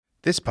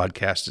This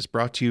podcast is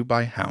brought to you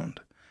by Hound.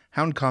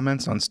 Hound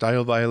comments on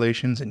style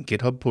violations and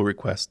GitHub pull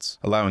requests,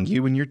 allowing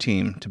you and your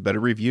team to better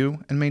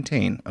review and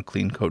maintain a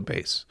clean code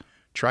base.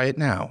 Try it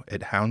now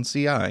at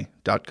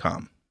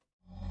houndci.com.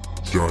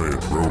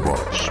 Giant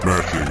robots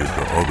smashing into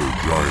other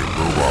giant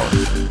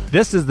robots.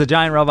 This is the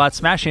Giant Robots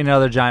Smashing into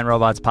Other Giant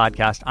Robots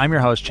podcast. I'm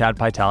your host, Chad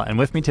Pytel, and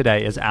with me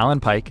today is Alan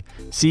Pike,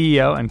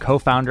 CEO and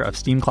co-founder of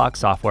SteamClock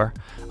Software,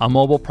 a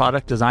mobile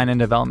product design and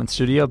development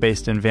studio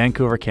based in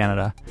Vancouver,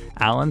 Canada.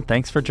 Alan,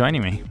 thanks for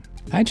joining me.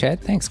 Hi,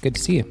 Chad. Thanks. Good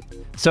to see you.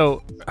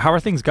 So, how are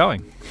things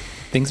going?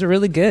 Things are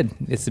really good.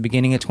 It's the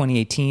beginning of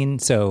 2018,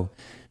 so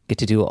get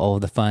to do all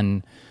of the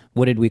fun,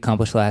 what did we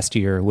accomplish last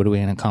year, what are we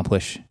going to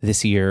accomplish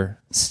this year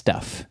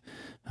stuff,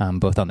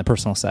 both on the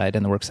personal side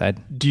and the work side.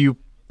 Do you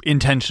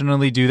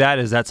intentionally do that?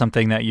 Is that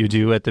something that you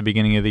do at the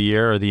beginning of the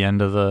year or the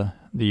end of the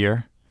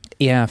year?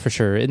 Yeah, for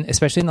sure. And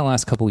especially in the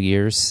last couple of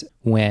years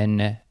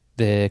when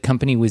the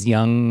company was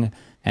young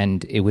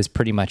and it was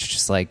pretty much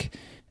just like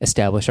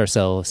establish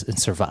ourselves and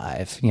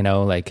survive, you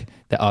know, like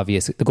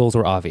the goals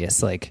were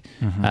obvious, like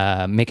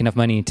make enough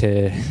money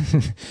to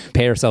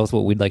pay ourselves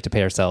what we'd like to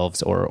pay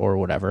ourselves or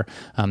whatever.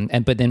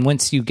 But then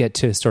once you get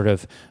to sort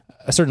of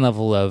a certain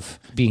level of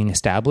being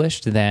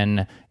established,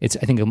 then it's,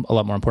 I think, a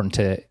lot more important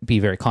to be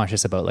very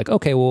conscious about like,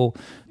 okay, well,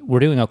 we're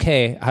doing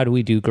okay. How do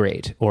we do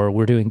great? Or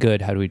we're doing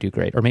good. How do we do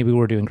great? Or maybe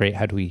we're doing great.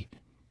 How do we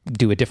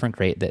do a different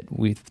great that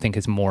we think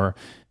is more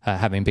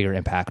having bigger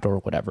impact or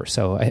whatever.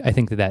 So I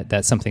think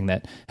that's something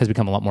that has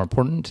become a lot more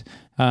important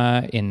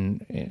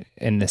in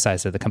the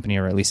size of the company,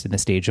 or at least in the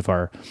stage of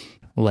our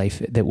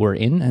life that we're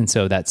in. And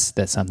so that's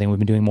something we've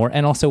been doing more.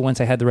 And also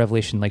once I had the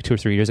revelation like 2 or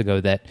 3 years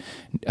ago that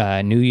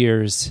New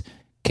Year's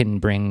can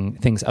bring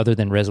things other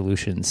than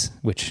resolutions,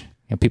 which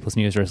people's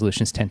New Year's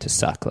resolutions tend to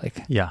suck.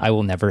 Like, I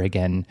will never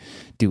again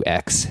do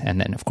X. And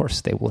then, of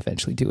course, they will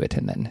eventually do it,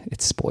 and then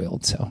it's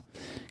spoiled. So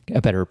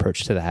a better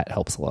approach to that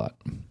helps a lot.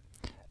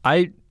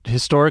 I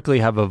historically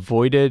have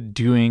avoided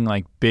doing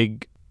like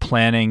big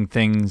planning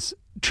things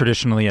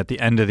traditionally at the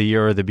end of the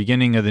year or the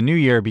beginning of the new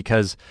year,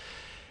 because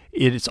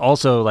it's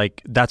also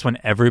like that's when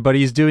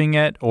everybody's doing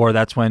it, or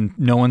that's when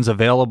no one's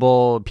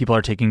available, people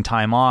are taking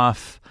time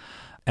off.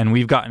 And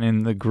we've gotten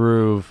in the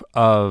groove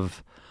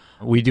of,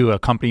 we do a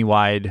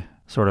company-wide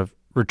sort of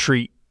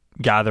retreat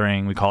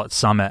gathering, we call it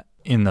Summit,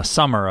 in the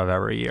summer of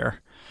every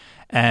year.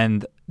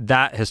 And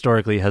that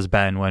historically has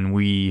been when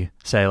we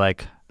say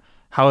like,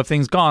 how have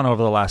things gone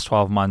over the last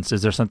 12 months?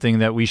 Is there something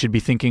that we should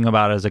be thinking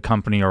about as a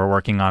company or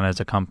working on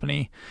as a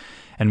company?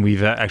 And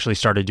we've actually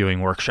started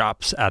doing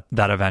workshops at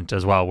that event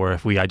as well, where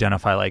if we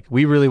identify like,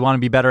 we really want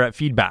to be better at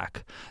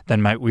feedback,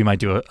 then we might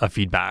do a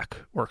feedback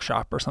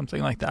workshop or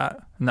something like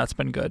that. And that's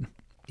been good.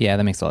 Yeah,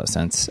 that makes a lot of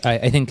sense.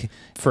 I think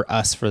for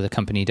us, for the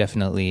company,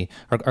 definitely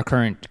our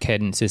current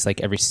cadence is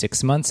like every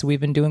 6 months we've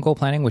been doing goal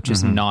planning, which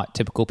is not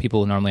typical.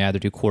 People normally either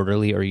do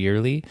quarterly or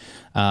yearly.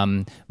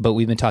 But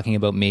we've been talking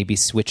about maybe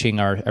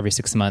switching our every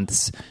 6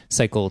 months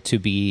cycle to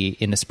be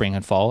in the spring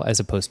and fall as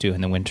opposed to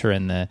in the winter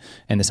and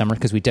the summer,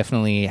 because we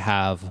definitely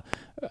have,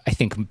 I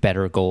think,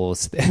 better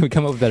goals. We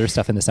come up with better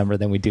stuff in the summer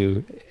than we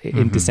do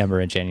in December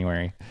and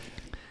January.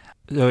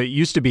 So it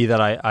used to be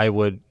that I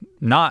would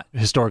not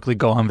historically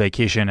go on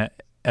vacation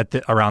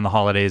around the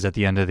holidays, at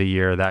the end of the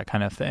year, that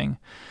kind of thing.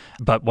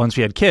 But once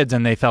we had kids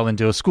and they fell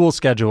into a school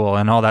schedule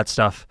and all that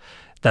stuff,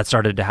 that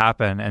started to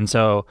happen. And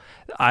so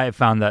I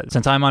found that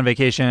since I'm on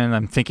vacation,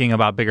 I'm thinking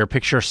about bigger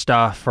picture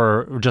stuff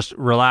or just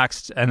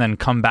relaxed, and then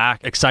come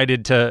back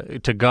excited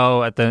to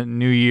go at the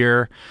new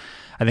year.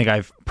 I think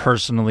I've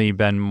personally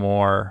been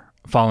more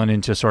fallen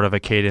into sort of a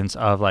cadence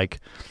of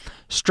like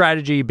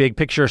strategy, big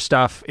picture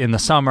stuff in the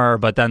summer,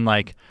 but then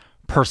like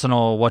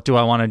personal, what do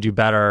I want to do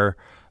better?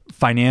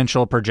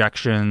 Financial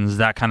projections,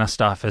 that kind of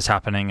stuff is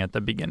happening at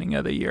the beginning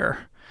of the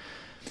year.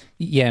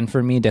 Yeah, and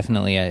for me,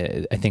 definitely,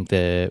 I think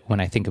when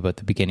I think about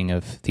the beginning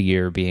of the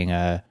year being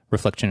a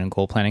reflection and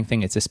goal planning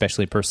thing, it's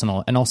especially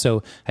personal. And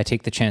also, I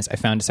take the chance, I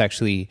found it's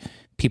actually,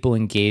 people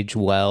engage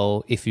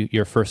well if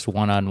your first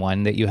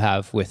one-on-one that you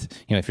have with,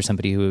 if you're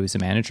somebody who is a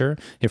manager,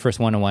 your first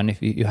one-on-one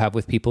if you have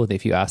with people,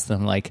 if you ask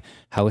them like,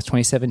 how was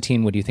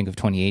 2017? What do you think of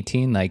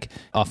 2018? Like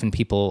often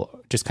people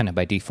just kind of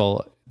by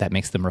default, that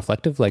makes them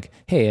reflective, like,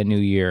 hey, a new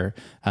year.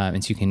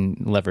 And so you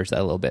can leverage that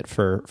a little bit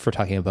for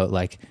talking about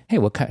like, hey,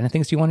 what kind of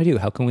things do you want to do?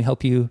 How can we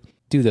help you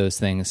do those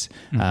things,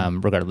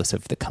 regardless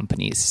of the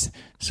company's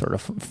sort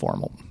of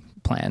formal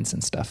plans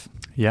and stuff.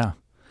 Yeah.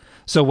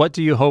 So what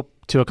do you hope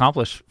to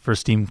accomplish for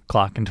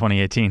SteamClock in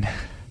 2018?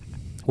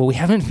 Well, we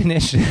haven't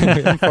finished, we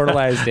haven't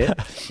portalized it,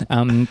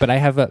 but I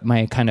have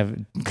my kind of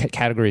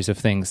categories of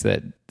things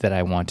that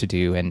I want to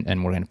do, and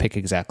we're going to pick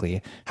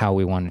exactly how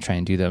we want to try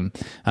and do them.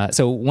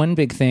 So one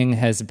big thing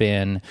has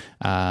been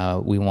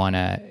we want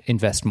to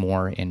invest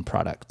more in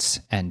products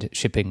and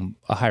shipping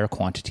a higher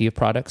quantity of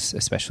products,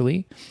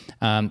 especially.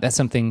 That's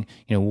something,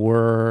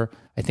 we're,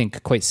 I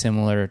think, quite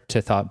similar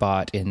to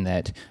Thoughtbot in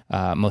that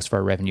most of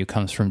our revenue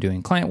comes from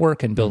doing client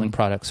work and building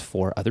products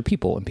for other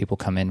people. And people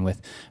come in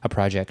with a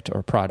project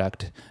or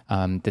product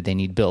that they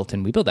need built,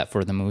 and we build that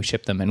for them and we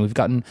ship them. And we've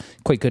gotten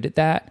quite good at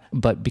that.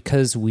 But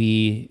because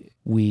we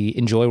we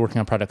enjoy working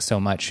on products so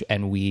much,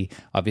 and we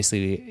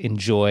obviously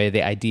enjoy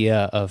the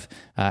idea of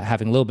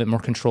having a little bit more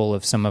control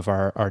of some of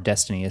our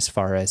destiny as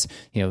far as,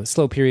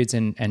 slow periods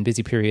and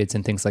busy periods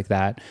and things like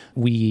that.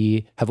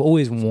 We have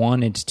always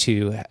wanted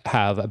to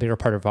have a bigger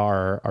part of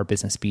our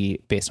business be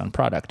based on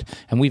product.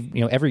 And we've,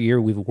 every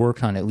year we've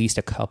worked on at least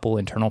a couple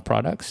internal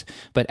products,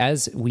 but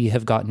as we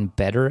have gotten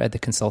better at the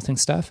consulting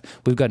stuff,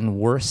 we've gotten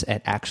worse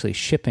at actually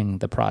shipping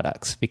the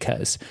products,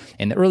 because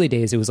in the early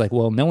days it was like,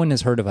 well, no one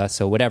has heard of us,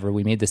 so whatever,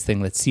 we made this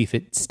thing, let's see if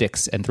it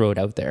sticks and throw it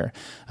out there.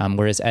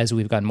 Whereas as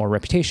we've gotten more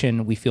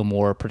reputation, we feel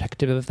more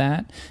protective of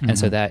that. Mm-hmm. And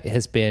so that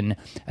has been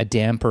a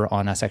damper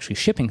on us actually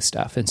shipping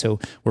stuff. And so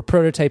we're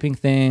prototyping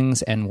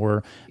things and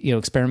we're,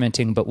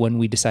 experimenting. But when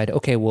we decide,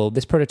 okay, well,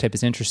 this prototype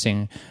is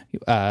interesting,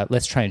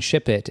 let's try and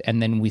ship it.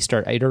 And then we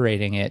start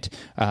iterating it.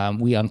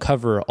 We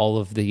uncover all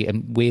of the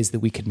ways that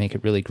we could make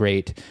it really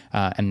great.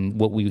 And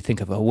what we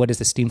think of, what is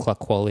the steam clock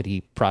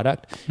quality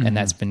product? Mm-hmm. And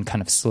that's been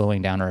kind of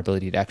slowing down our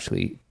ability to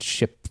actually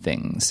ship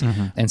things.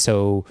 Mm-hmm. And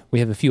so we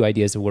have a few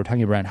ideas that we're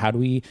talking about. How do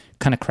we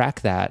kind of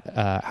crack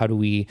that? How do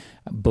we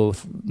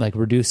both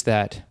reduce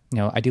that,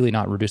 ideally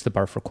not reduce the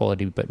bar for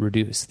quality, but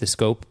reduce the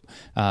scope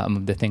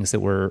of the things that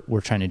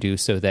we're trying to do,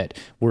 so that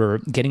we're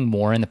getting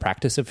more in the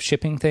practice of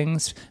shipping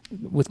things.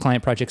 With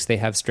client projects, they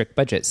have strict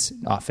budgets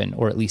often,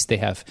 or at least they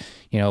have,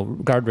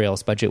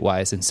 guardrails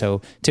budget-wise. And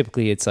so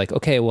typically it's like,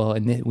 okay, well,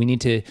 and we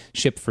need to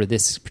ship for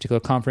this particular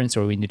conference,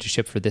 or we need to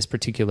ship for this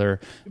particular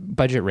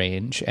budget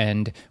range.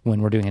 And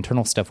when we're doing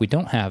internal stuff, we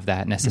don't have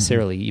that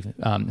necessarily.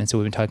 Mm-hmm. And so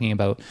we've been talking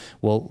about,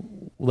 well,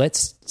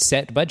 let's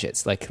set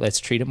budgets. Let's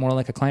treat it more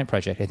like a client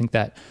project. I think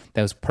that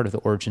was part of the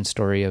origin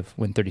story of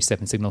when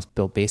 37 Signals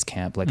built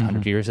Basecamp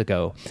 100 years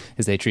ago,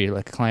 is they treated it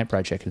like a client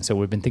project. And so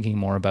we've been thinking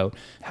more about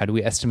how do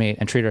we estimate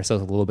and treat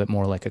ourselves a little bit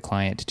more like a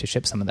client to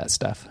ship some of that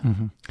stuff.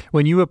 Mm-hmm.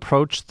 When you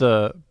approach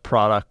the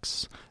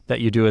products that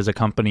you do as a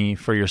company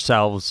for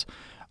yourselves,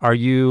 are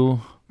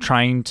you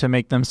trying to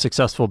make them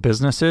successful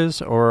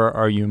businesses, or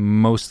are you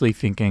mostly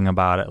thinking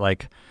about it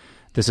like,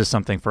 this is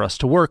something for us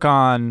to work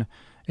on,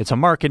 it's a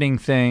marketing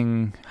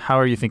thing? How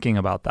are you thinking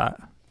about that?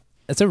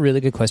 That's a really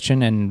good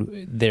question,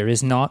 and there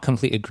is not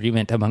complete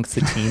agreement amongst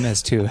the team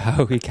as to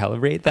how we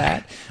calibrate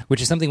that,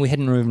 which is something we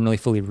hadn't even really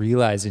fully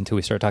realized until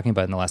we started talking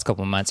about it in the last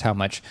couple of months, how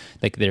much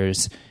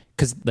there's,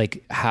 because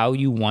how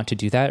you want to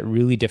do that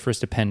really differs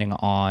depending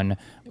on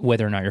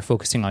whether or not you're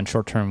focusing on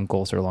short-term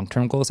goals or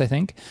long-term goals, I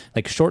think.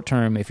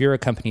 Short-term, if you're a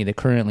company that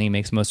currently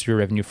makes most of your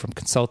revenue from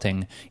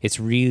consulting, it's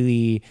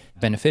really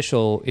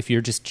beneficial if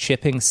you're just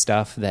shipping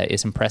stuff that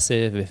is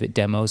impressive, if it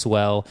demos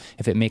well,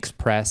 if it makes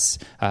press.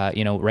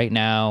 Right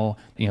now,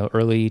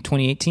 early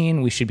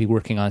 2018, we should be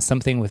working on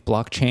something with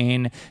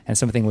blockchain and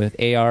something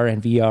with AR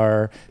and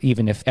VR,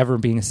 even if ever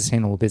being a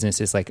sustainable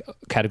business is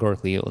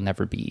categorically it will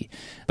never be.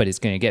 But it's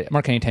going to get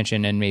marketing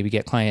attention and maybe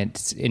get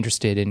clients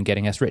interested in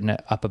getting us written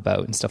up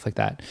about and stuff like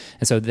that.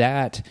 And so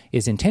that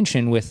is in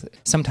tension with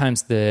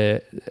sometimes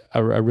a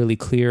really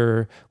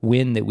clear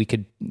win that we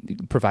could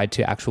provide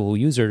to actual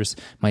users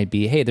might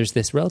be, hey, there's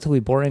this relatively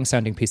boring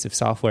sounding piece of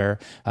software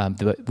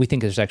that we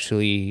think is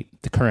actually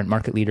the current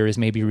market leader is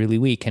maybe really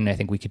weak, and I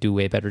think we could do a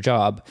way better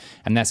job.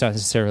 And that's not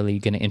necessarily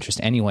going to interest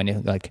anyone.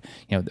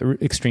 The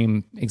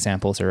extreme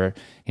examples are,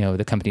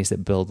 the companies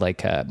that build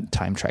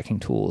time tracking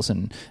tools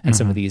and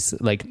some of these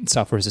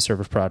software as a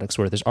service products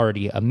where there's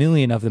already a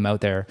million of them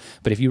out there.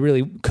 But if you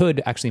really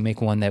could actually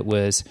make one that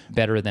was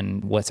better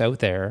than what's out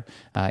there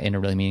in a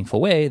really meaningful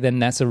way, then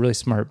that's a really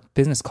smart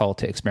business call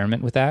to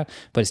experiment with that.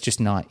 But it's just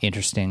not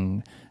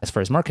interesting as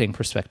far as marketing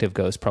perspective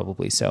goes,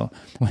 probably. So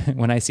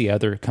when I see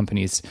other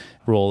companies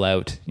roll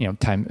out,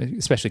 time,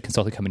 especially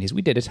consulting companies,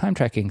 we did a time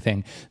tracking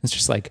thing. It's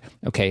just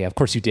okay, of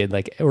course you did.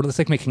 Or it's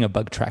like making a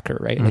bug tracker,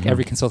 right? Mm-hmm.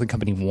 Every consulting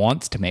company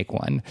wants to make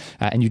one,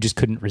 and you just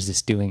couldn't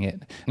resist doing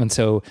it. And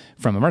so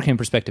from a marketing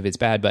perspective, it's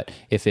bad. But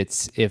if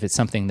it's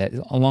something that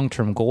a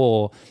long-term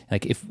goal,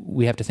 if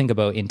we have to think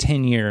about in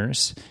 10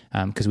 years,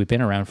 because we've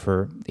been around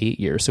for 8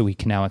 years, so we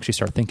can now actually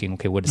start thinking,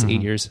 okay, what does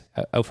 8 years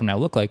out from now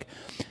look like?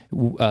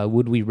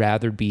 Would we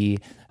rather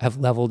have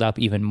leveled up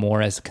even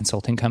more as a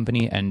consulting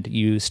company and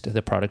used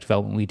the product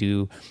development we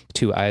do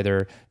to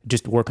either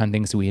just work on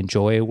things that we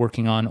enjoy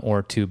working on,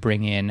 or to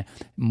bring in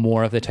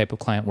more of the type of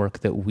client work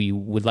that we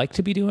would like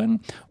to be doing?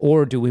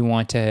 Or do we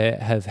want to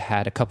have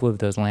had a couple of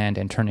those land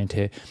and turn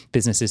into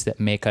businesses that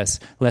make us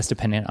less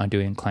dependent on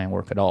doing client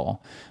work at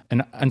all?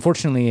 And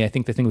unfortunately, I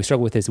think the thing we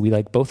struggle with is we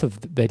like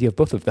the idea of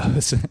both of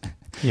those.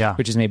 Yeah.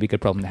 Which is maybe a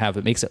good problem to have.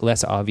 It makes it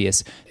less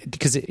obvious,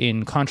 because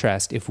in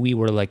contrast, if we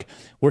were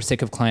we're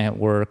sick of client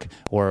work,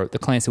 or the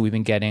clients that we've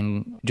been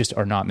getting just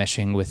are not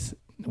meshing with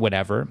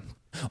whatever,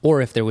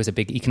 or if there was a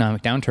big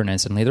economic downturn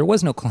and suddenly there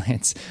was no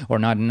clients or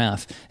not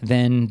enough,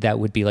 then that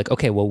would be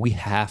okay, well, we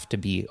have to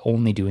be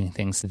only doing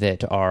things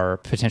that are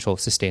potential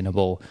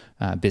sustainable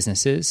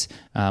businesses,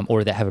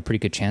 or that have a pretty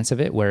good chance of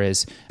it.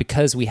 Whereas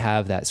because we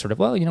have that sort of,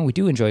 we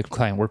do enjoy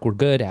client work, we're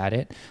good at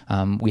it.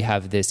 We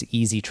have this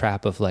easy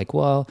trap of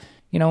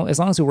as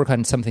long as we work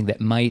on something that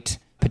might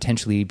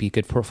potentially be a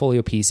good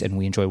portfolio piece and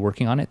we enjoy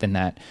working on it, then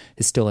that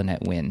is still a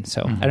net win.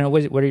 So I don't know,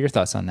 what are your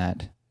thoughts on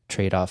that?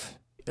 trade-off?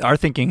 Our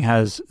thinking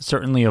has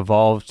certainly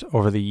evolved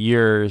over the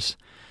years.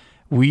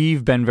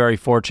 We've been very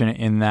fortunate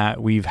in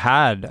that we've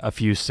had a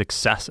few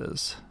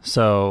successes.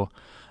 So,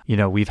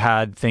 we've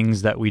had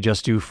things that we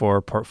just do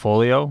for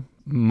portfolio.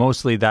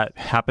 Mostly that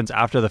happens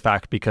after the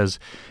fact because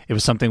it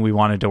was something we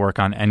wanted to work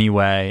on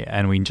anyway,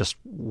 and we just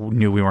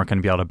knew we weren't going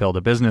to be able to build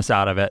a business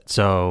out of it.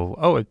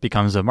 So, it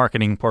becomes a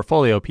marketing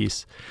portfolio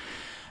piece,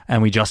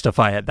 and we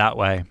justify it that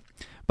way.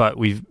 But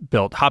we've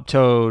built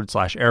Hoptoad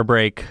 /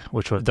 Airbrake,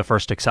 which was the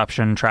first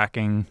exception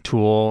tracking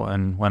tool,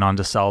 and went on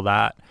to sell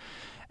that.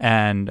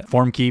 And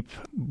FormKeep,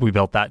 we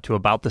built that to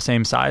about the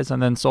same size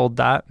and then sold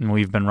that. And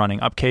we've been running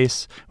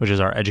Upcase, which is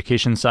our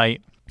education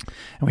site.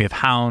 And we have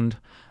Hound.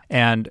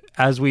 And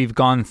as we've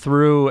gone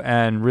through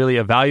and really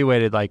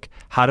evaluated,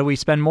 how do we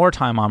spend more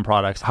time on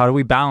products? How do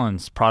we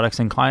balance products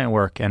and client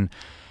work? And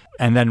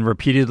then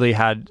repeatedly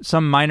had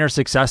some minor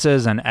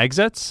successes and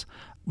exits.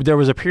 There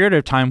was a period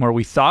of time where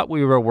we thought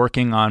we were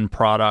working on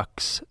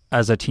products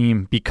as a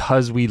team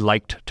because we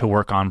liked to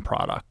work on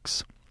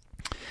products.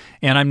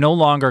 And I'm no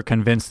longer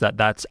convinced that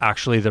that's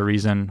actually the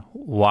reason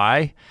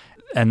why.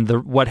 And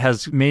what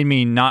has made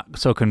me not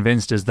so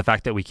convinced is the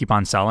fact that we keep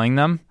on selling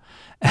them.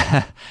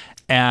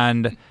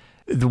 And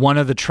one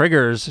of the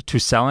triggers to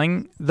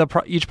selling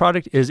each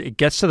product is it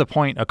gets to the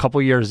point a couple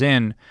years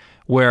in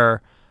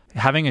where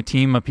having a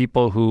team of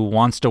people who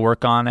wants to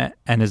work on it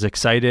and is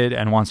excited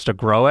and wants to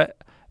grow it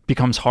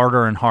becomes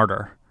harder and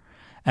harder.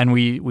 And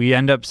we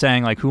end up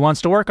saying, who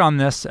wants to work on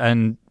this?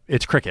 And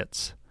it's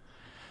crickets.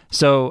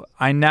 So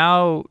I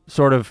now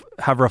sort of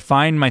have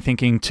refined my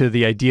thinking to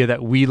the idea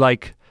that we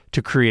like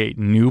to create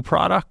new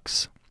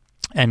products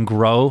and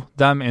grow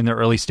them in the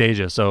early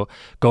stages. So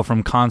go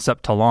from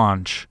concept to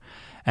launch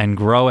and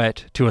grow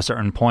it to a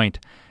certain point.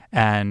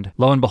 And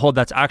lo and behold,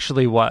 that's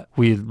actually what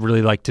we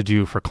really like to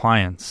do for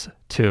clients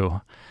too.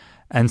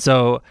 And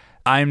so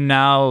I'm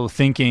now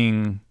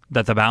thinking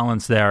that the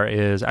balance there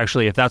is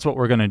actually, if that's what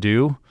we're going to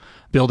do,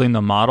 building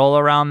the model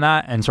around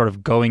that and sort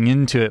of going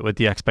into it with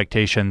the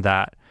expectation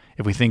that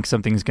if we think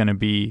something's going to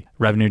be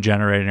revenue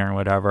generating or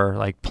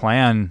whatever,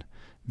 plan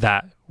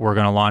that we're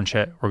going to launch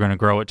it, we're going to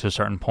grow it to a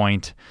certain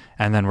point,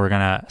 and then we're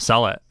going to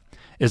sell it,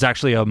 is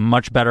actually a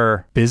much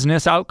better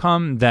business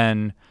outcome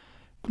than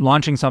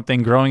launching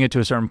something, growing it to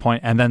a certain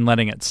point, and then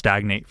letting it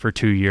stagnate for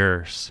 2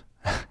 years.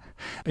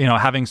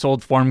 Having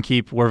sold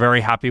FormKeep, we're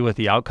very happy with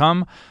the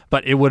outcome,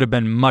 but it would have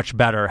been much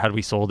better had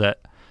we sold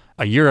it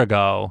a year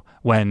ago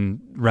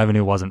when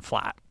revenue wasn't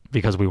flat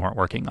because we weren't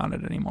working on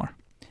it anymore.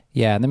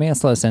 Yeah, that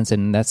makes a lot of sense.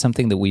 And that's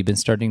something that we've been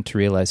starting to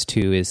realize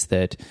too, is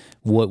that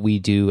what we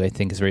do, I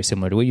think, is very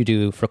similar to what you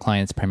do for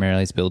clients,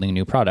 primarily is building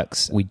new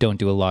products. We don't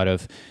do a lot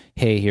of,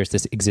 hey, here's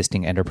this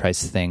existing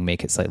enterprise thing,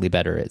 make it slightly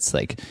better. It's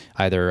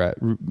either a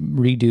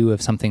redo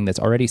of something that's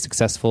already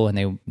successful and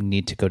they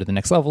need to go to the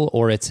next level,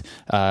 or it's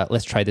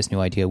let's try this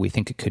new idea. We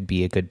think it could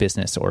be a good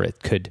business, or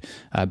it could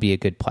be a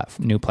good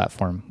new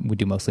platform. We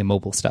do mostly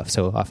mobile stuff.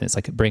 So often it's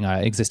bring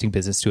an existing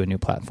business to a new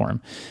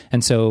platform.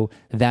 And so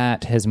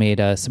that has made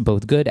us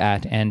both good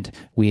at, and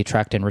we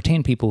attract and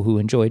retain people who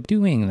enjoy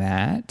doing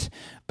that.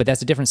 But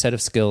that's a different set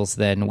of skills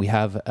than we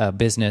have a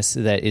business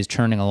that is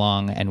churning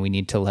along and we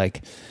need to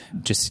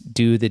just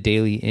do the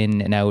daily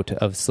in and out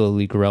of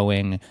slowly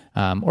growing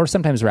or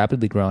sometimes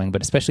rapidly growing.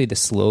 But especially the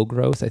slow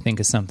growth, I think,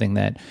 is something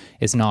that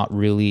is not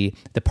really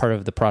the part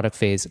of the product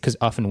phase, because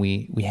often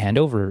we hand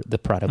over the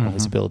product when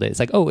we build it. It's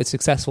it's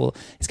successful,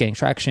 it's getting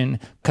traction,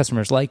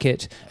 customers like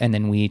it, and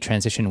then we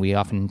transition. We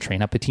often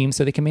train up a team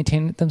so they can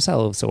maintain it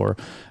themselves, or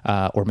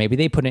maybe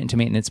they put it into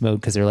maintenance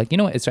mode because they're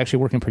what, it's actually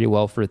working pretty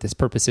well for this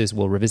purposes.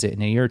 We'll revisit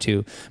in a year or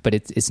two, but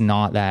it's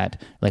not that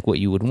what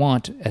you would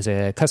want as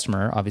a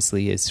customer,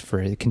 obviously, is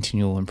for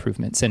continual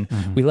improvements. And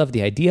we love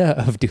the idea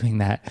of doing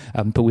that,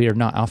 but we are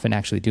not often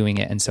actually doing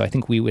it. And so I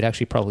think we would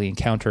actually probably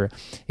encounter,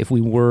 if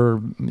we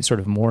were sort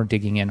of more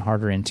digging in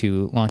harder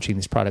into launching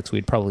these products,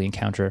 we'd probably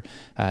encounter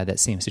that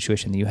same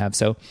situation that you have.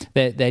 So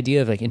the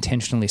idea of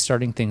intentionally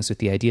starting things with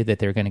the idea that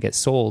they're going to get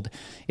sold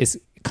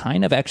is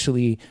kind of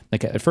actually,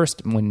 at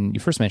first, when you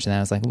first mentioned that,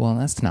 I was well,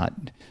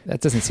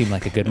 that doesn't seem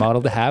like a good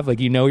model to have.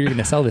 You're going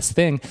to sell this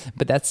thing,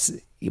 but that's,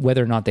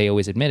 whether or not they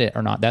always admit it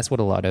or not, that's what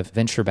a lot of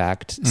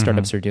venture-backed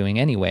startups are doing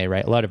anyway,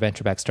 right? A lot of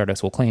venture-backed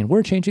startups will claim,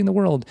 we're changing the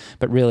world,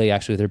 but really,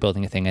 actually, they're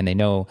building a thing, and they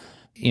know,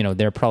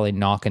 they're probably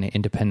not going to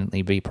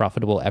independently be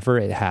profitable ever.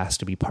 It has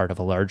to be part of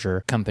a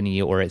larger company,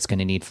 or it's going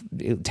to need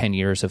 10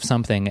 years of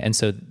something. And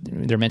so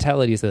their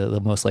mentality is that the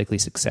most likely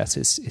success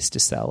is to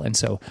sell. And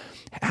so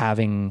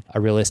having a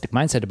realistic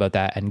mindset about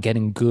that and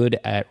getting good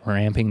at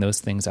ramping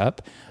those things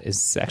up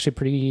is actually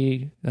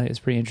pretty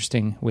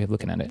interesting way of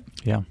looking at it.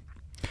 Yeah.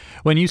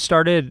 When you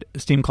started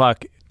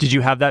SteamClock, did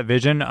you have that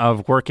vision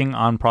of working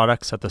on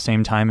products at the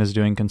same time as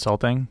doing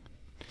consulting?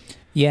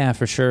 Yeah,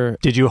 for sure.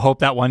 Did you hope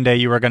that one day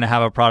you were going to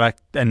have a product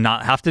and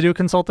not have to do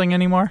consulting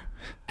anymore?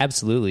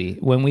 Absolutely.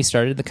 When we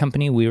started the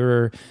company, we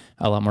were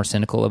a lot more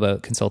cynical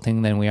about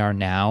consulting than we are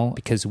now,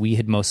 because we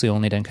had mostly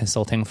only done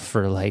consulting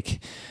for like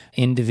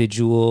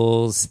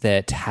individuals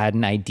that had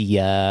an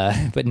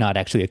idea but not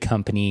actually a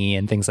company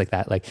and things like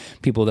that, like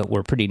people that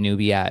were pretty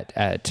newbie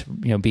at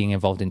being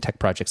involved in tech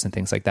projects and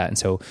things like that. And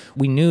so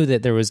we knew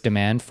that there was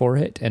demand for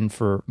it, and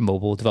for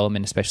mobile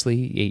development,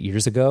 especially 8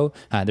 years ago.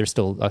 There's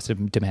still lots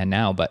of demand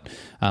now, but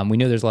we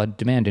knew there's a lot of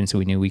demand, and so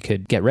we knew we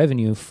could get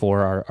revenue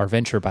for our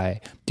venture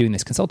by doing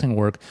this consulting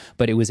work.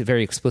 But it was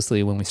very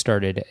explicitly when we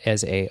started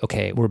as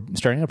okay, we're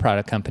starting a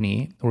product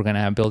company, we're going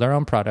to build our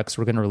own products,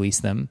 we're going to release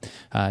them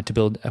to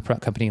build a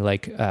company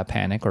like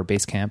Panic or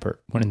Basecamp or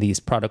one of these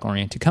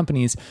product-oriented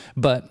companies,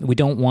 but we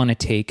don't want to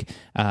take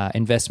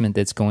investment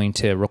that's going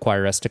to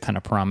require us to kind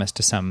of promise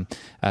to some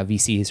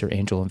VCs or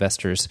angel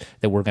investors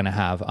that we're going to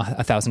have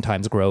 1,000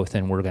 times growth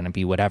and we're going to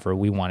be whatever.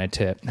 We wanted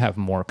to have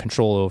more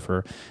control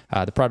over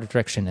the product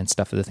direction and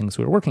stuff of the things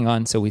we were working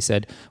on. So we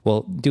said,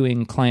 well,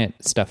 doing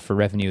client stuff for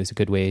revenue is a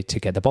good way to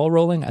get the ball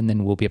rolling, and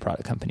then we'll be a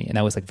product company. And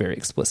that was like very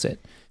explicit.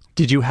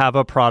 Did you have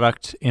a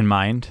product in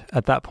mind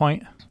at that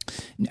point?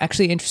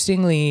 Actually,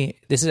 interestingly,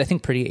 this is, I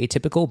think, pretty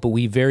atypical, but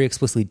we very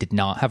explicitly did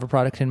not have a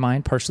product in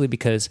mind, partially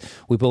because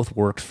we both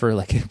worked for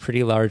like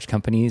pretty large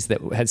companies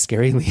that had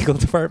scary legal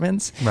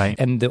departments. Right.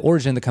 And the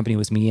origin of the company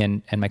was me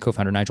and my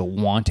co-founder, Nigel,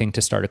 wanting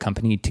to start a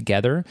company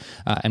together,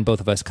 and both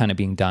of us kind of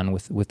being done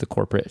with the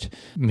corporate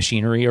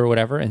machinery or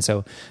whatever. And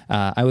so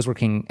I was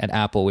working at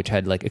Apple, which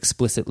had like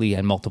explicitly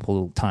and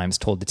multiple times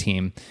told the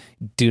team,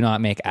 do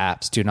not make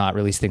apps, do not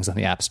release things on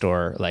the App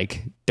Store,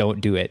 like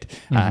don't do it.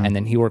 And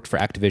then he worked for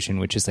Activision,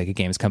 which is like a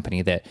games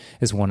company that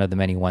is one of the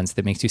many ones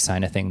that makes you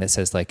sign a thing that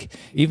says like,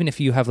 even if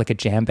you have like a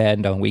jam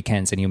band on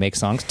weekends and you make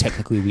songs,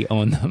 technically we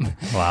own them.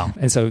 Wow.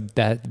 And so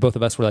that both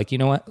of us were like, you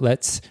know what,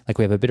 let's, like,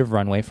 we have a bit of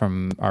runway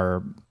from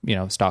our,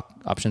 stock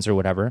options or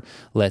whatever.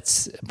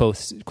 Let's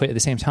both quit at the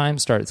same time,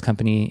 start this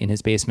company in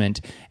his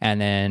basement. And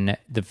then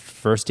the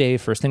first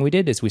thing we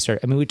did is we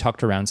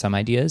talked around some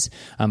ideas,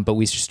 but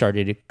we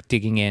started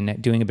digging in,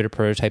 doing a bit of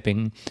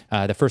prototyping.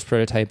 The first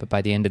prototype,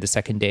 by the end of the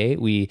second day,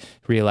 we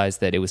realized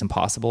that it was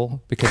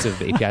impossible because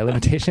of API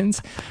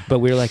limitations. But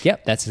we were like,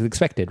 yep, that's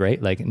expected,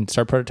 right? Like, and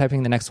start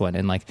prototyping the next one.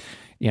 And like,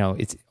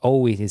 it's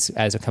always,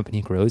 as a company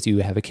grows, you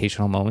have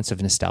occasional moments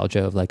of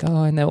nostalgia of like,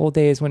 oh, in the old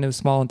days when it was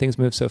small and things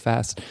moved so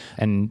fast.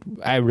 And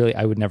I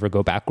would never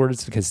go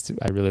backwards because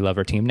I really love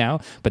our team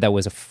now. But that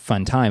was a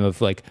fun time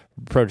of like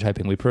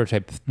prototyping. We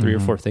prototyped 3 or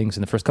 4 things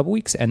in the first couple of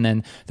weeks. And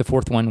then the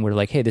fourth one, we're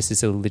like, hey, this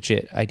is a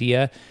legit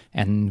idea.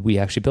 And we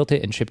actually built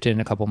it and shipped it in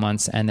a couple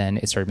months. And then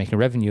it started making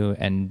revenue,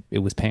 and it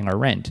was paying our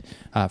rent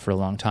for a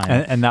long time.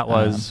 And that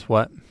was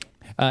what?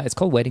 It's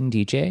called Wedding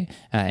DJ,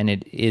 and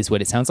it is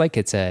what it sounds like.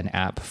 It's an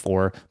app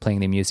for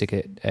playing the music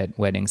at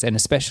weddings, and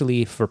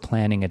especially for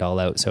planning it all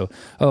out. So,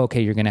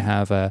 okay, you're going to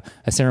have a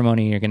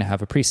ceremony, you're going to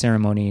have a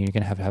pre-ceremony, you're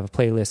going to have a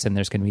playlist, and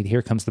there's going to be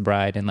Here Comes the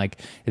Bride. And like,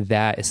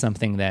 that is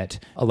something that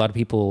a lot of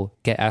people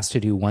get asked to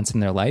do once in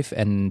their life,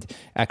 and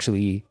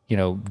actually,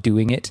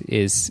 doing it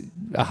is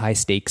a high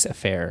stakes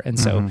affair. And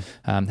so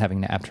having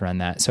an app to run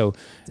that. So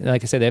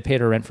like I said, they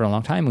paid our rent for a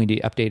long time. We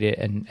updated it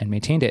and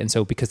maintained it. And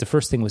so because the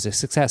first thing was a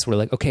success, we're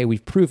like, okay,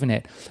 we've proven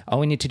it. All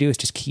we need to do is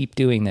just keep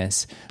doing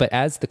this. But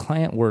as the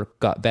client work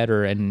got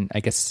better, and I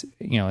guess,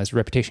 as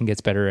reputation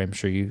gets better, I'm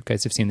sure you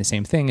guys have seen the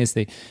same thing, is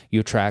you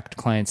attract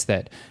clients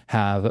that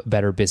have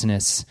better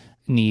business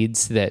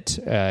needs that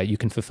you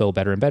can fulfill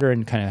better and better,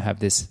 and kind of have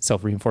this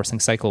self-reinforcing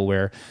cycle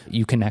where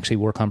you can actually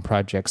work on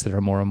projects that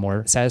are more and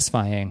more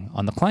satisfying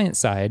on the client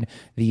side.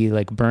 The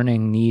like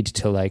burning need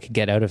to like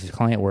get out of the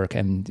client work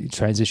and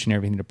transition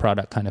everything to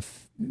product kind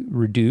of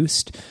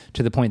reduced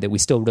to the point that we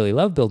still really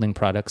love building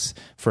products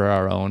for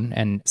our own,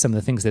 and some of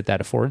the things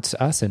that affords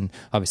us, and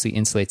obviously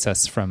insulates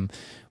us from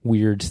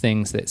weird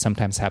things that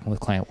sometimes happen with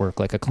client work,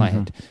 like a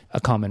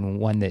common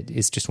one that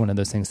is just one of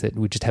those things that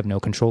we just have no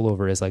control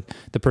over, is like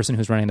the person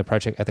who's running the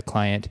project at the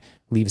client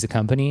leaves the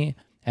company,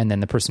 and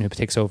then the person who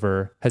takes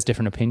over has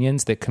different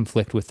opinions that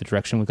conflict with the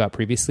direction we got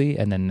previously,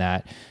 and then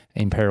that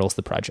imperils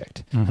the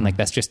project. And like,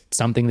 that's just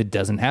something that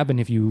doesn't happen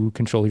if you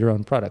control your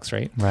own products,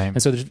 right? Right.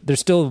 And so there's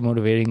still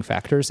motivating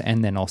factors,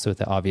 and then also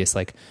the obvious,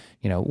 like,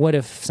 what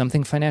if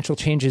something financial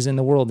changes in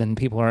the world and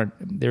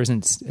there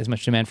isn't as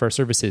much demand for our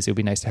services? It would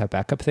be nice to have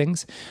backup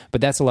things,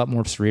 but that's a lot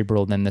more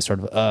cerebral than the sort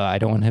of, I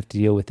don't want to have to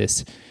deal with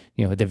this,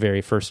 the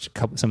very first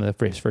couple, some of the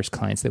very first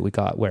clients that we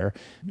got where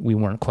we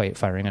weren't quite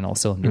firing on all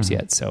cylinders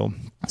yet. So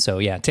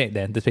yeah,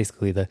 that's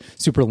basically the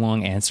super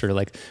long answer.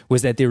 Like,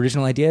 was that the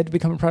original idea to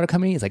become a product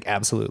company? It's like,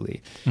 absolutely.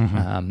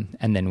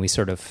 And then we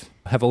sort of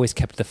have always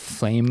kept the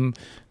flame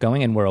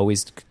going, and we're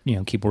always,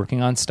 keep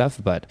working on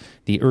stuff, but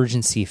the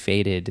urgency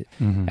faded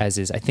as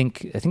is. I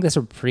think that's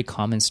a pretty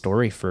common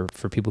story for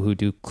people who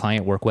do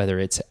client work, whether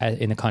it's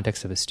in the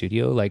context of a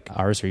studio like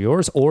ours or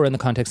yours, or in the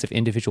context of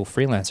individual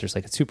freelancers.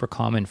 Like, it's super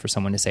common for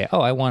someone to say, oh,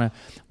 I want to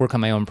work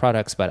on my own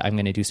products, but I'm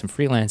going to do some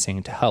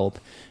freelancing to help.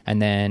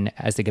 And then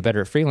as they get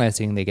better at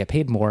freelancing, they get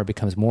paid more. It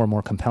becomes more and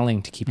more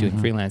compelling to keep doing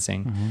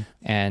freelancing.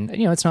 And,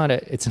 it's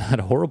not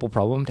a horrible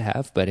problem to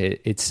have, but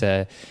it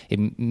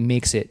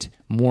makes it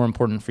more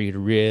important for you to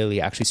really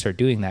actually start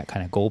doing that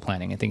kind of goal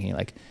planning and thinking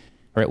like,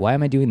 all right, why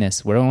am I doing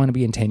this? Where do I want to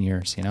be in 10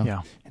 years?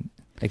 Yeah.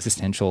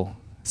 Existential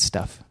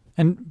stuff.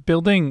 And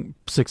building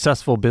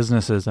successful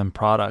businesses and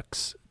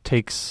products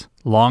takes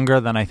longer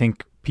than I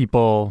think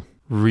people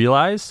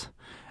realize.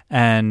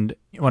 And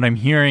what I'm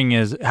hearing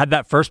is, had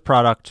that first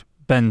product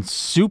been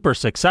super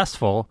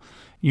successful,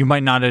 you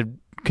might not have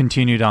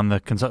continued on the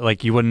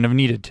like you wouldn't have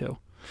needed to.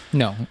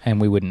 No,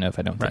 and we wouldn't have,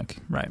 I don't think.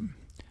 Right.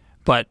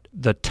 But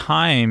the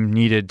time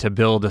needed to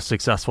build a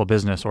successful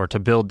business or to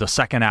build the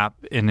second app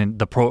in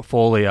the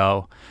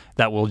portfolio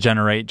that will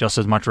generate just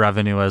as much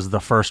revenue as the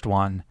first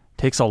one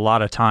takes a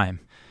lot of time.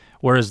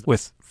 Whereas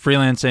with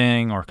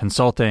freelancing or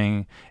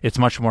consulting, it's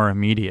much more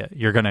immediate.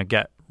 You're going to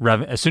get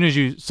as soon as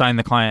you sign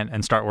the client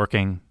and start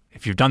working,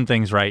 if you've done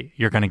things right,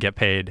 you're going to get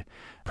paid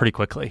pretty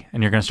quickly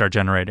and you're going to start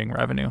generating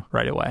revenue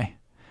right away.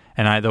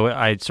 And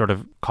I sort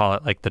of call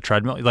it like the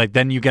treadmill. Like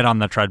then you get on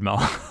the treadmill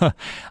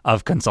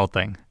of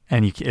consulting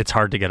and it's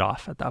hard to get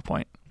off at that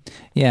point.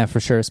 Yeah, for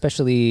sure.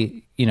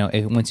 Especially,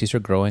 once you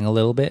start growing a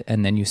little bit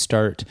and then you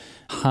start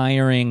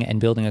hiring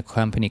and building a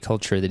company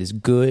culture that is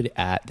good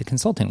at the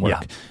consulting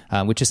work,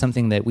 which is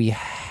something that we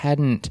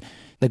hadn't,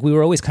 like we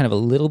were always kind of a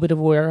little bit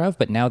aware of,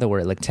 but now that we're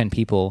at like 10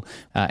 people,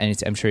 and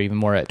it's, I'm sure even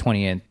more at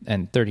 20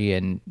 and 30,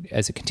 and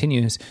as it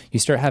continues, you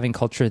start having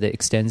culture that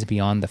extends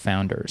beyond the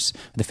founders.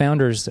 The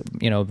founders,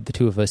 the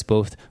two of us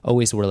both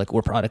always were like,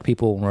 we're product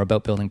people and we're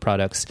about building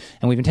products.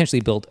 And we've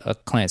intentionally built a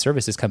client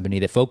services company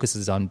that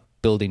focuses on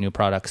building new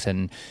products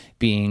and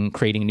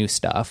creating new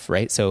stuff,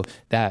 right? So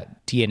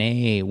that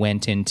DNA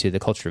went into the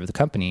culture of the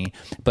company,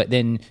 but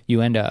then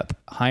you end up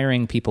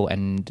hiring people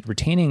and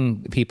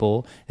retaining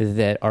people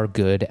that are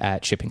good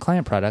at shipping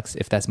client products,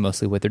 if that's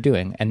mostly what they're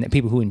doing, and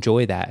people who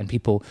enjoy that. And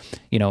people,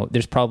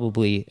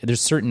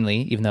 there's certainly,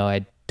 even though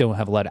I don't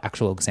have a lot of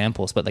actual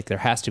examples, but like there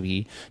has to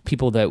be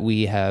people that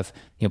we have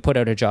put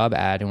out a job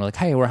ad and we're like,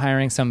 hey, we're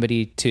hiring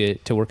somebody to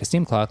work a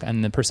SteamClock,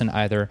 and the person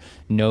either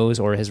knows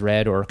or has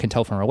read or can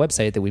tell from our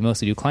website that we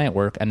mostly do client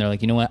work, and they're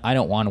like, you know what, I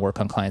don't want to work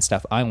on client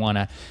stuff, I want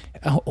to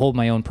hold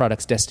my own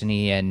product's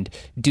destiny and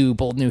do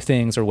bold new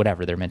things, or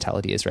whatever their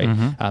mentality is, right?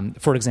 Mm-hmm.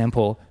 For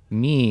example,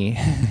 me,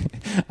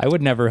 I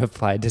would never have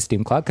applied to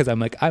SteamClock because I'm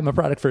like, I'm a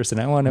product person,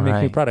 I want to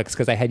make new products,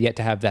 because I had yet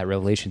to have that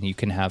revelation that you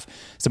can have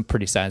some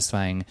pretty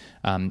satisfying,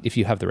 if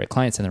you have the right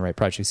clients and the right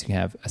projects, you can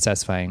have a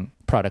satisfying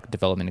product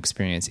development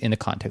experience in the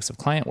context of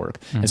client work.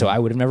 Mm-hmm. And so I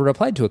would have never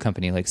applied to a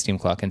company like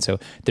SteamClock. And so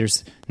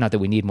there's, not that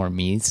we need more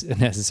me's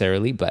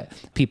necessarily, but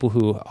people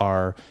who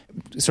are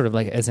sort of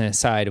like, as an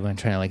aside, when I'm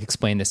trying to like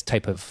explain this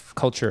type of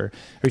culture,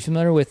 are you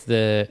familiar with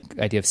the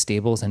idea of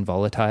stables and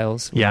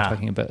volatiles? Yeah.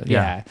 Talking about,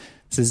 yeah.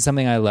 So this is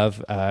something I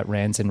love,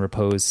 Rands and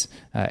Rappo's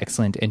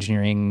excellent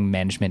engineering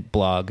management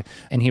blog.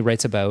 And he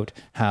writes about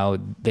how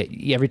that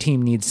every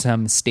team needs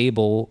some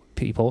stable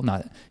people,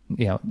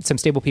 some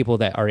stable people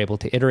that are able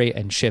to iterate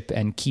and ship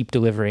and keep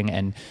delivering,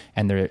 and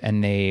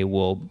they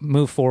will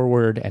move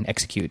forward and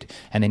execute.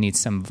 And they need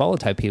some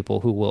volatile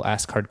people who will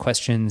ask hard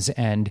questions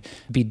and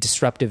be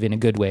disruptive in a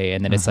good way.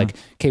 And then it's like,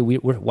 okay,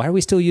 why are we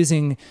still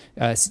using,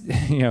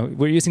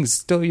 we're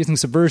still using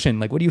Subversion?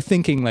 Like, what are you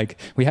thinking? Like,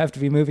 we have to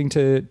be moving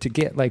to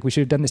Git. Like, we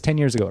should have done this 10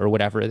 years ago, or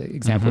whatever the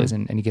example is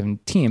in any given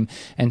team.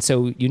 And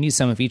so you need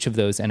some of each of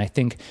those. And I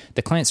think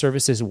the client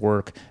services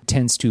work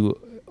tends to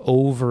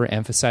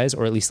overemphasize,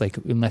 or at least like,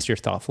 unless you're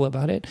thoughtful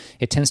about it,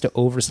 it tends to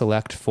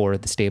over-select for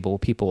the stable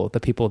people, the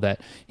people that,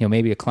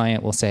 maybe a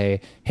client will say,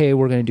 hey,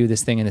 we're going to do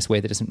this thing in this way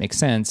that doesn't make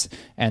sense.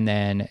 And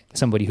then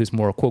somebody who's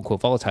more quote, quote,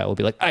 volatile will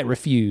be like, I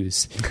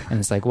refuse. And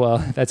it's like, well,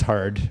 that's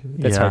hard.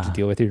 That's hard to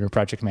deal with. You're a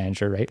project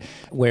manager, right?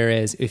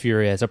 Whereas if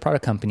you're as a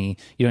product company,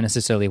 you don't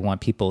necessarily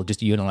want people just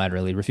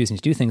unilaterally refusing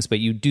to do things, but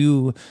you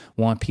do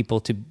want people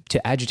to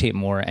agitate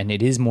more. And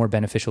it is more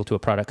beneficial to a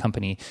product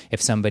company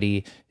if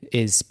somebody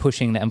is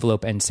pushing the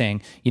envelope and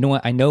saying, you know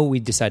what, I know we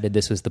decided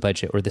this was the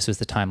budget or this was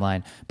the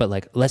timeline, but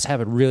like, let's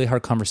have a really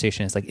hard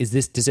conversation. It's like, is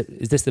this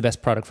the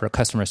best product for our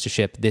customers to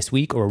ship this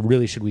week, or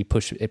really should we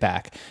push it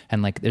back?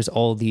 And like, there's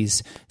all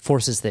these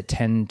forces that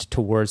tend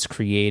towards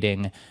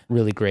creating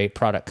really great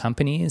product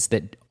companies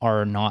that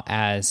are not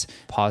as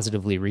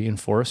positively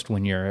reinforced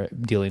when you're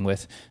dealing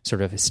with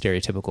sort of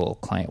stereotypical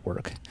client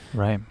work.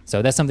 Right.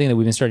 So that's something that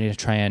we've been starting to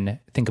try and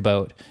think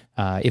about.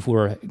 If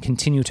we're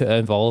continue to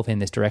evolve in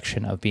this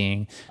direction of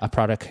being a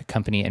product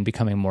company and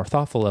becoming more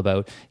thoughtful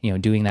about,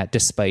 doing that,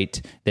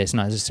 despite that it's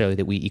not necessarily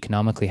that we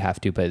economically have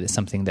to, but it's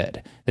something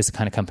that this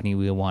kind of company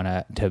we want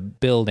to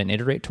build and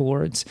iterate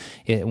towards.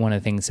 One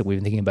of the things that we've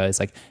been thinking about is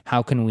like,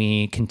 how can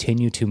we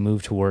continue to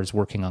move towards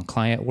working on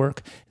client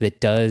work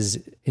that does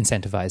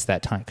incentivize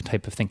that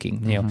type of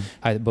thinking,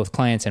 both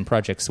clients and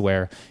projects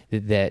where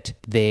that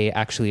they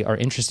actually are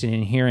interested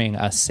in hearing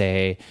us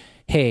say,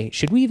 hey,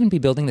 should we even be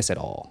building this at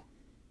all?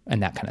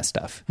 And that kind of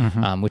stuff,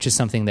 which is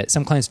something that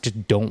some clients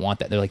just don't want.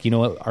 That they're like, you know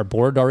what, our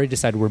board already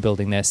decided we're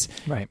building this,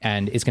 right,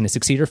 and it's going to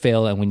succeed or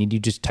fail, and we need you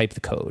to just type the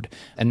code.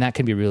 And that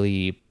can be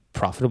really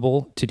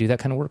profitable to do that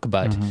kind of work.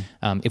 But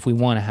if we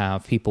want to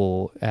have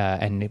people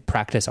and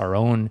practice our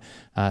own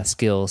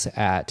skills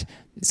at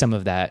some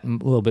of that a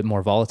little bit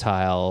more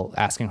volatile,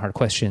 asking hard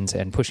questions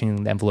and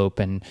pushing the envelope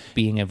and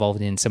being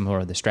involved in some more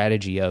of the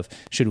strategy of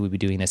should we be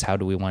doing this, how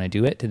do we want to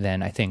do it,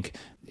 then I think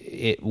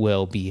it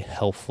will be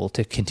helpful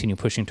to continue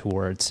pushing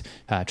towards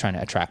trying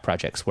to attract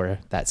projects where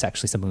that's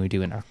actually something we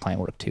do in our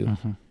client work too.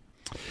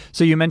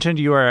 So you mentioned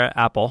you were at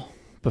Apple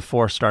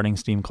before starting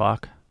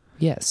Steamclock.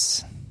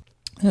 Yes.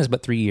 It was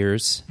about 3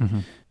 years,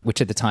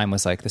 which at the time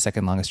was like the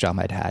second longest job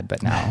I'd had,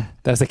 but now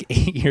that was like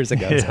 8 years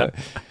ago. Yeah. So,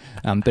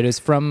 but it was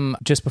from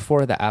just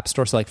before the App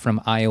Store, so like from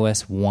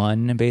iOS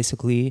 1,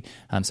 basically.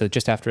 So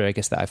just after, I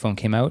guess, the iPhone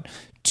came out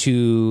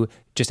to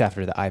just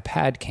after the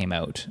iPad came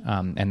out.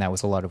 And that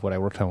was a lot of what I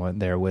worked on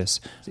there was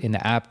in the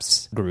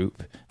apps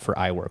group for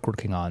iWork,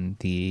 working on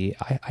the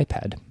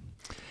iPad.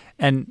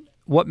 And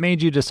what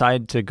made you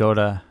decide to go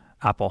to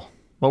Apple?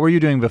 What were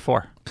you doing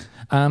before?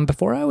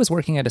 Before I was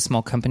working at a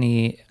small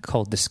company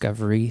called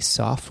Discovery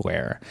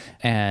Software,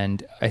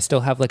 and I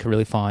still have like a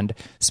really fond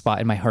spot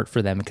in my heart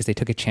for them because they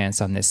took a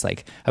chance on this.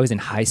 Like I was in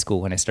high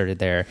school when I started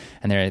there,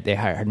 and they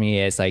hired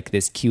me as like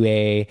this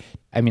QA.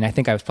 I mean, I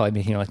think I was probably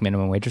making like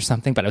minimum wage or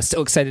something, but I was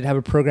so excited to have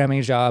a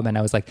programming job, and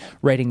I was like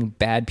writing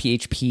bad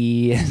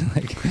PHP. And,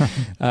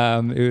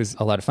 like, it was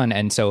a lot of fun.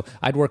 And so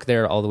I'd work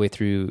there all the way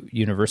through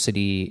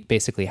university,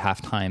 basically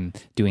half-time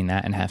doing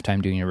that and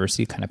half-time doing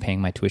university, kind of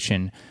paying my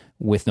tuition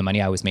with the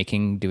money I was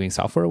making doing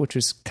software, which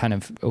was kind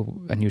of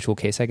an unusual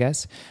case, I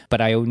guess. But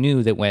I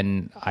knew that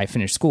when I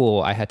finished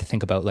school, I had to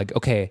think about like,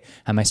 okay,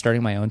 am I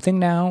starting my own thing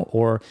now?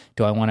 Or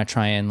do I want to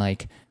try and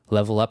like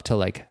level up to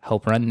like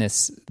help run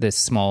this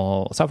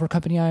small software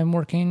company I'm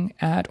working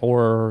at,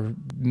 or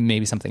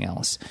maybe something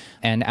else?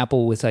 And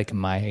Apple was like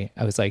I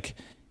was like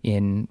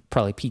in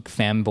probably peak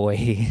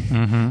fanboy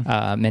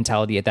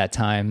mentality at that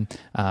time.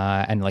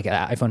 And like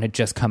iPhone had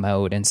just come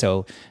out. And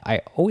so I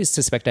always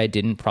suspect I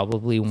didn't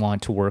probably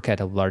want to work at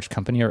a large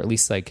company, or at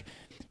least like,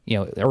 you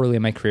know, early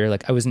in my career,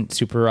 like I wasn't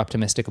super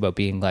optimistic about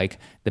being like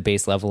the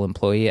base level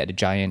employee at a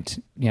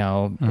giant, you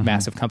know,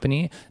 massive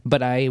company,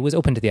 but I was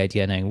open to the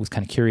idea and I was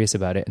kind of curious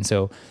about it. And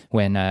so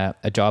when a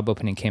job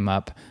opening came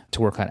up to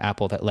work on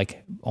Apple that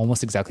like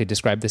almost exactly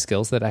described the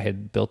skills that I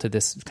had built at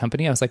this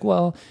company, I was like,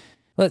 well,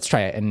 let's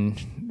try it. And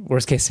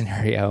worst case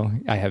scenario,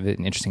 I have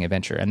an interesting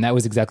adventure. And that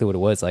was exactly what it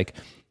was. Like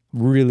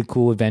really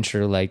cool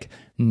adventure, like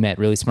met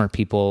really smart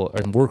people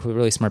and worked with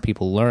really smart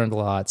people, learned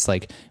lots,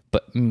 like,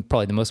 but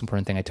probably the most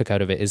important thing I took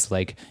out of it is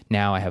like,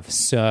 now I have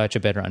such a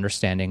better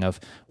understanding of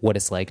what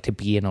it's like to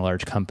be in a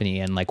large company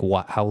and like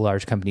how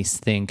large companies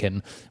think.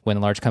 And when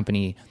a large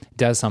company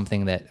does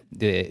something that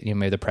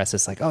maybe the press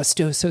is like, oh, it's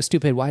so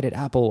stupid. Why did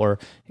Apple or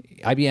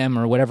IBM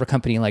or whatever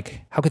company,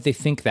 like, how could they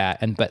think that?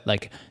 But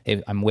like,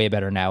 I'm way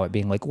better now at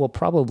being like, well,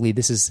 probably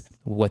this is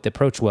what the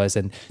approach was.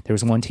 And there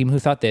was one team who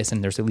thought this,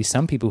 and there's at least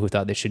some people who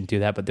thought they shouldn't do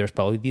that, but there's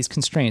probably these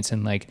constraints.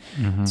 And like,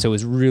 so it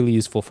was really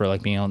useful for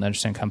like being able to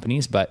understand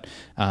companies. But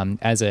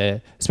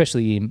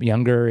especially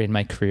younger in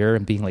my career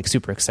and being like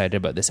super excited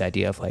about this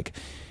idea of like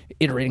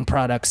iterating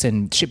products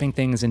and shipping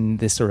things in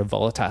this sort of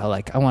volatile,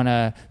 like I want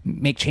to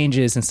make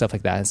changes and stuff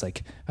like that. It's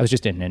like, I was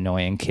just an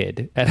annoying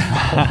kid at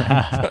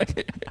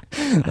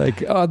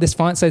like, oh, this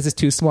font size is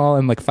too small.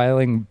 I'm like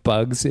filing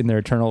bugs in their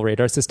internal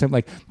radar system.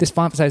 Like this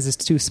font size is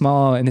too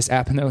small in this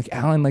app. And they're like,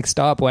 Alan, like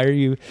stop. Why are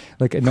you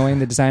like annoying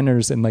the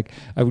designers? And like,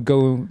 I would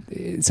go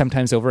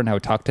sometimes over and I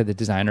would talk to the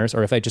designers,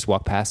 or if I just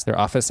walk past their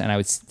office and I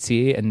would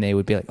see, and they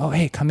would be like, oh,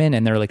 hey, come in.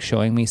 And they're like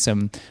showing me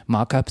some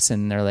mock-ups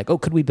and they're like, oh,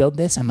 could we build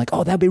this? I'm like,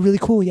 oh, that'd be really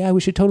cool. Yeah,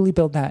 we should totally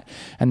build that.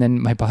 And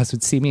then my boss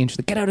would see me and she's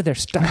like, get out of there,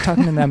 stop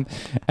talking to them.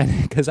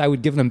 And because I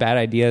would give them bad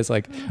ideas,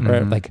 like,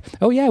 or like,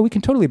 oh yeah, we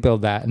can totally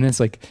build that. And then it's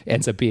like,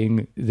 ends up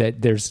being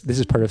that this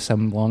is part of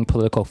some long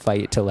political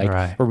fight to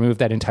like remove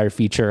that entire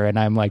feature. And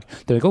I'm like,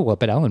 they're like, oh, well,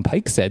 but Alan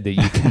Pike said that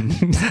you can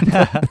build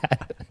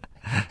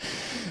that.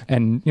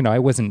 And, you know, I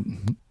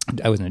wasn't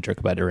a jerk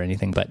about it or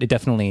anything, but it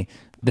definitely,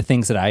 the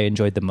things that I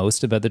enjoyed the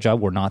most about the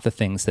job were not the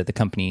things that the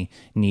company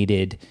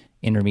needed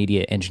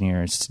intermediate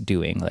engineers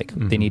doing. Like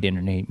they need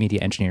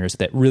intermediate engineers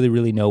that really,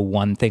 really know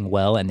one thing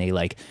well, and they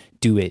like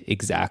do it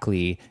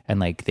exactly. And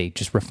like, they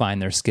just refine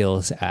their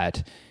skills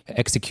at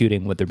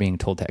executing what they're being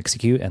told to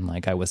execute. And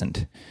like, I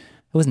wasn't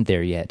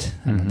there yet,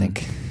 I don't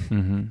think.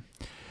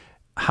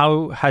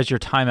 How has your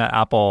time at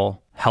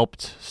Apple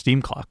helped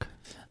Steamclock?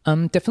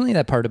 Definitely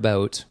that part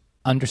about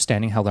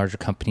understanding how larger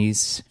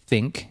companies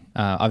think.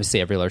 Obviously,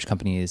 every large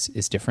company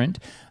is different,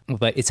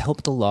 but it's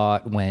helped a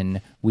lot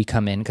when we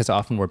come in, because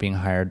often we're being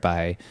hired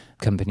by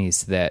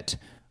companies that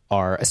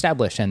are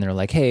established and they're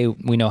like, hey,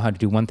 we know how to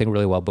do one thing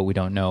really well, but we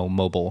don't know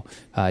mobile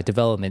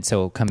development.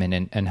 So come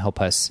in and help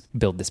us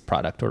build this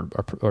product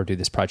or do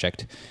this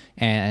project.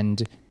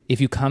 And if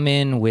you come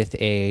in with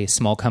a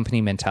small company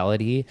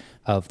mentality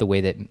of the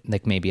way that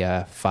like maybe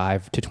a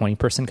 5 to 20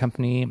 person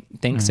company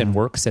thinks and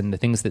works, and the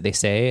things that they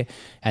say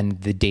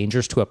and the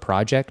dangers to a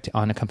project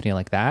on a company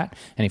like that,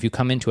 and if you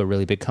come into a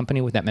really big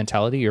company with that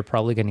mentality, you're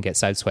probably going to get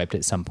sideswiped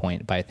at some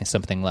point by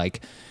something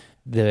like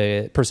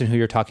the person who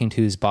you're talking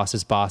to's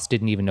boss's boss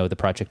didn't even know the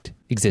project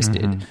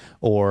existed,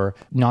 or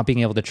not being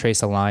able to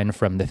trace a line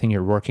from the thing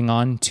you're working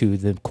on to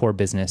the core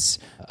business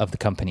of the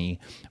company,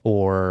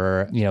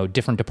 or,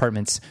 different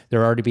departments.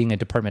 There already being a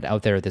department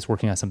out there that's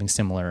working on something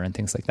similar and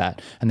things like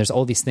that. And there's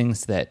all these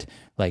things that,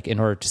 like, in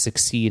order to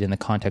succeed in the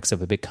context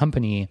of a big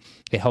company,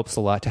 it helps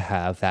a lot to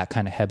have that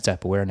kind of heads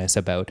up awareness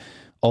about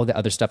all the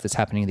other stuff that's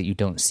happening that you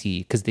don't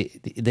see, because the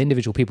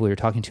individual people you're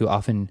talking to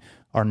often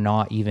are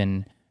not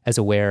even as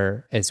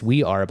aware as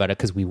we are about it,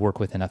 because we work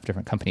with enough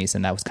different companies.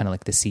 And that was kind of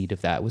like the seed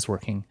of that, was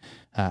working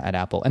at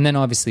Apple. And then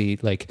obviously,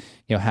 like,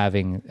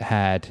 having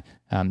had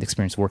the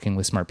experience working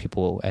with smart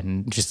people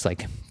and just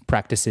like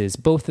practices,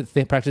 both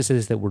the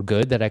practices that were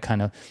good that I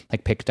kind of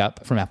like picked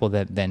up from Apple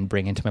that then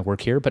bring into my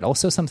work here, but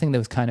also something that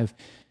was kind of,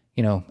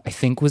 I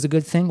think was a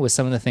good thing, was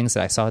some of the things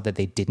that I saw that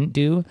they didn't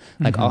do.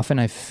 Like often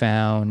I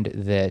found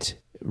that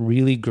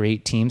really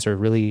great teams or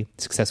really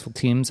successful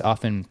teams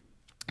often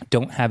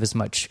don't have as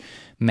much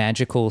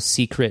magical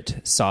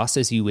secret sauce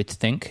as you would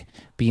think,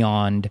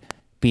 beyond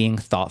being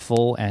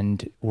thoughtful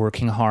and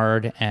working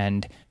hard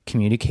and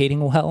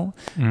communicating well.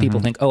 People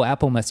think, oh,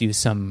 Apple must use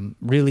some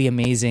really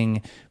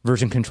amazing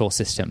version control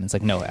system. It's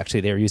like, no,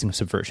 actually they were using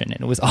Subversion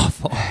and it was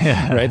awful,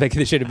 right? Like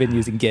they should have been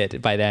using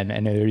Git by then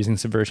and they're using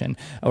Subversion.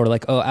 Or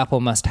like, oh, Apple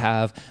must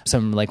have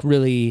some like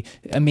really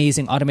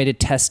amazing automated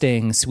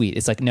testing suite.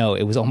 It's like, no,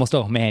 it was almost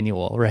all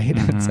manual, right?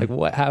 It's like,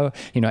 what, how,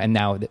 and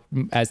now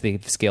as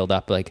they've scaled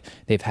up, like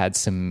they've had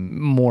some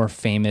more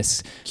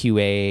famous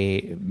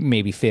QA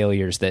maybe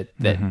failures that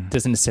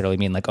doesn't necessarily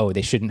mean like, oh,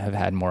 they shouldn't have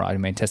had more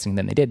automated testing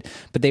than they did,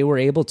 but they were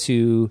able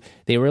to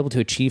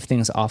achieve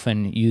things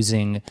often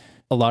using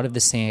a lot of the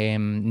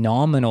same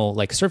nominal,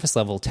 like surface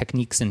level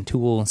techniques and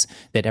tools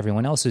that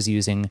everyone else was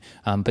using,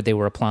 but they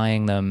were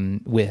applying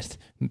them with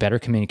better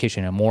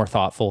communication and more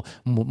thoughtful,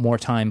 more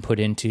time put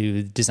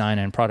into design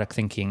and product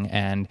thinking,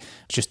 and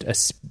just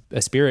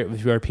a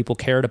spirit where people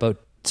cared about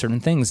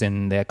certain things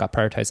and that got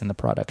prioritized in the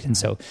product. And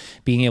so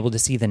being able to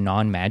see the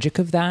non-magic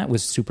of that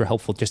was super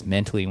helpful just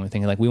mentally when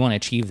thinking like, we want to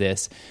achieve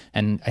this.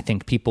 And I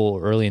think people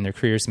early in their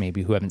careers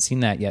maybe who haven't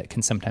seen that yet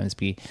can sometimes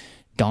be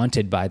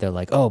daunted by the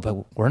like, oh,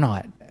 but we're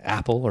not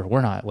Apple or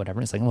we're not whatever.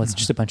 It's like, well, it's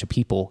just a bunch of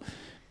people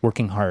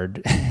working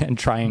hard and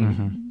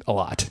trying a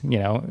lot,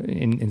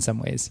 in some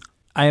ways.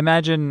 I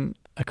imagine,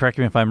 correct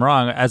me if I'm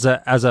wrong, as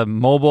a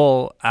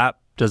mobile app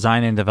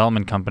design and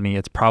development company,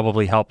 it's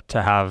probably helped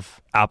to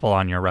have Apple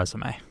on your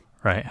resume.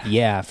 Right.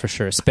 Yeah, for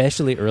sure.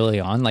 Especially early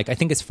on. Like, I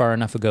think it's far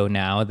enough ago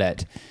now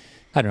that,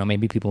 I don't know,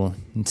 maybe people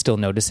still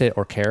notice it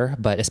or care,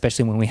 but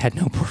especially when we had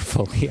no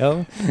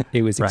portfolio,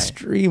 it was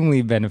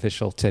extremely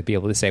beneficial to be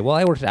able to say, well,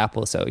 I worked at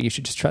Apple, so you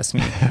should just trust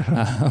me.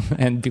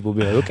 And people would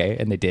be like, okay.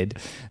 And they did,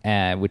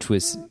 which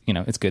was,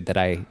 it's good that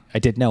I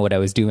did know what I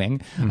was doing.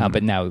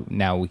 But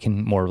now we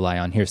can more rely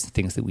on, here's the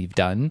things that we've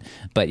done.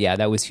 But yeah,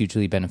 that was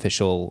hugely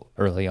beneficial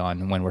early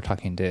on when we're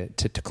talking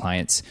to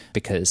clients,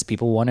 because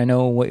people want to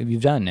know what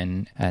you've done.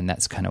 And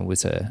that's kind of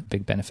was a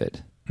big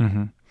benefit.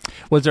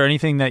 Was there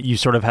anything that you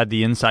sort of had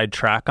the inside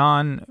track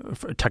on,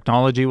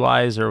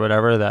 technology-wise or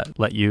whatever, that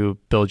let you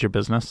build your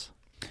business?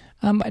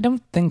 I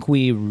don't think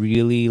we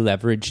really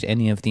leveraged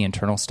any of the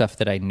internal stuff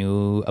that I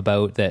knew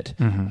about that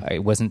I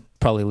wasn't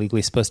probably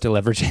legally supposed to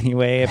leverage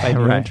anyway if I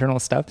knew internal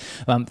stuff.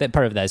 That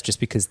part of that is just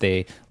because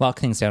they lock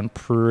things down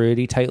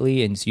pretty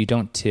tightly, and so you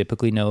don't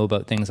typically know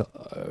about things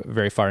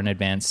very far in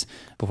advance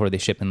before they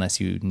ship unless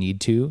you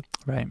need to.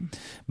 Right.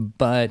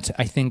 But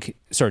I think,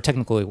 sort of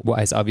technically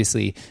wise,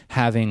 obviously,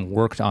 having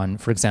worked on,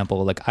 for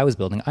example, like I was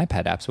building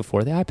iPad apps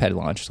before the iPad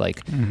launched,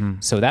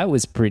 so that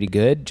was pretty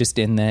good, just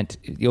in that,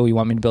 you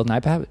want me to build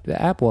an iPad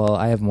app? Well,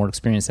 I have more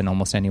experience than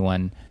almost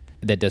anyone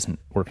that doesn't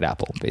work at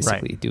Apple,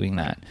 basically doing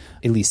that,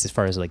 at least as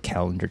far as like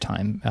calendar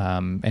time,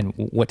 and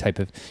what type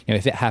of,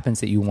 if it happens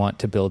that you want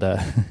to build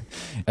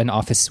an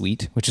office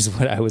suite, which is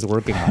what I was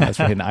working on. I was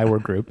in the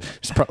iWork group.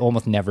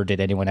 Almost never did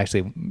anyone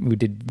actually, we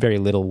did very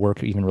little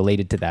work even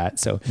related to that.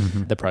 So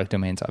the product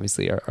domains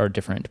obviously are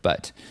different,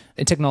 but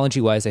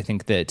technology wise, I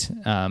think that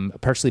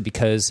partially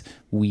because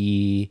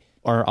we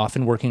are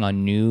often working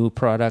on new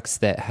products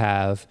that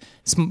have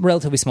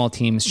relatively small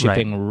teams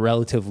shipping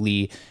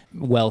relatively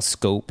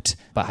well-scoped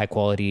but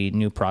high-quality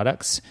new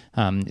products.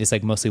 It's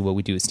like mostly what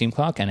we do at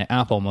SteamClock, and at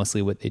Apple,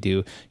 mostly what they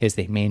do is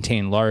they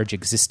maintain large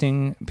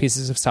existing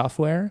pieces of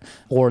software,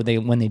 or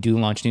when they do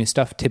launch new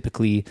stuff,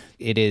 typically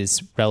it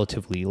is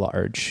relatively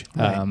large,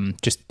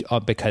 just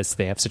because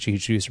they have such a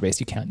huge user base.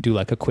 You can't do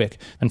like a quick,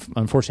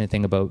 unfortunate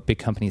thing about big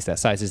companies that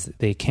size is that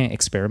they can't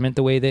experiment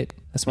the way that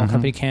a small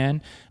company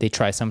can. They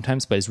try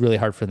sometimes, but it's really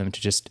hard for them to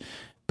just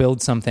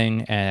build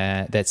something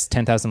that's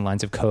 10,000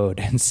 lines of code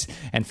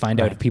and find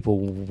out if people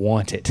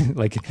want it.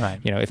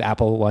 If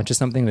Apple launches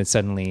something that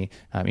suddenly,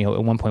 at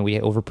one point we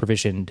over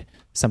provisioned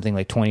something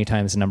like 20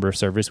 times the number of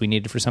servers we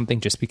needed for something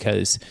just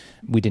because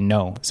we didn't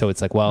know. So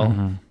it's like,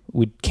 well,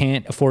 we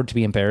can't afford to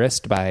be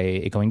embarrassed by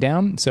it going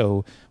down.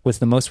 So what's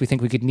the most we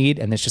think we could need?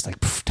 And it's just like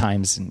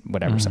times and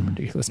whatever, some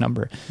ridiculous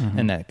number.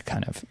 And that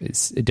kind of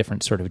is a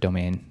different sort of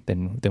domain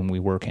than we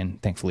work in,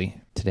 thankfully,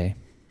 today.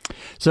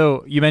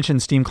 So you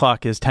mentioned Steam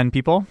Clock is 10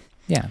 people.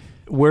 Yeah.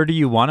 Where do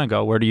you want to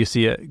go? Where do you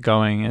see it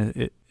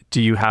going?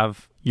 Do you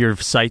have your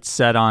sights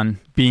set on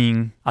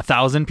being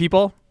 1,000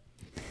 people?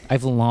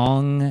 I've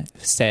long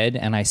said,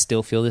 and I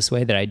still feel this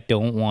way, that I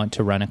don't want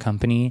to run a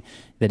company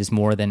that is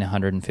more than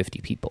 150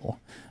 people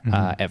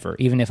ever.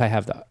 Even if I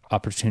have the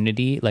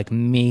opportunity, like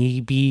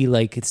maybe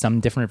like it's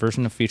some different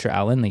version of Future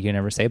Alan, like you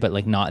never say, but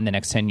like not in the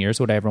next 10 years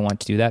would I ever want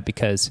to do that,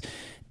 because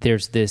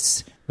there's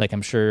this, like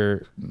I'm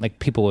sure like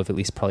people have at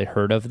least probably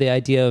heard of the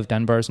idea of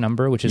Dunbar's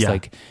number, which is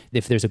like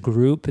if there's a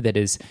group that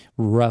is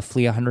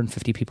roughly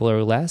 150 people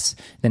or less,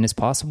 then it's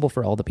possible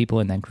for all the people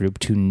in that group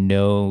to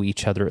know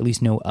each other, at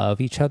least know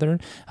of each other,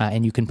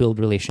 and you can build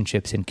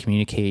relationships and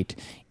communicate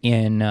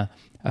in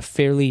a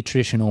fairly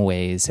traditional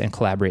ways and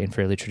collaborate in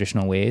fairly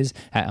traditional ways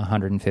at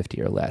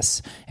 150 or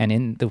less. And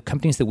in the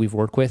companies that we've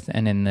worked with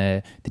and in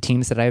the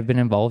teams that I've been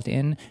involved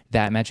in,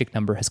 that magic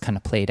number has kind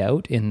of played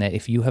out in that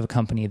if you have a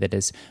company that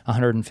is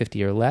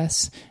 150 or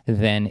less,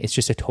 then it's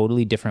just a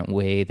totally different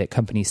way that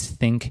companies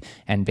think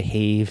and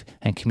behave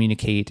and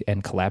communicate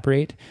and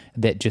collaborate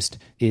that just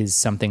is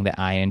something that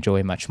I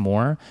enjoy much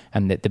more.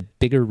 And that the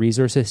bigger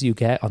resources you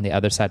get on the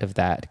other side of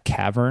that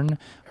cavern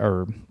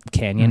or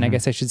canyon, I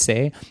guess I should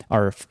say,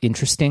 are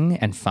interesting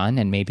and fun,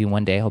 and maybe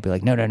one day I'll be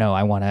like, no,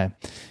 I want to,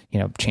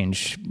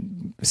 change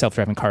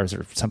self-driving cars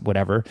or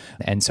whatever,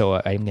 and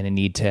so I'm going to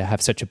need to have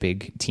such a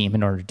big team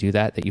in order to do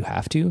that you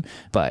have to.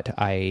 But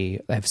I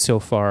have so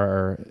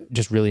far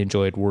just really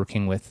enjoyed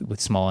working with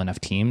small enough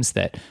teams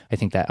that I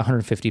think that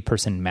 150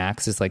 person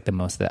max is like the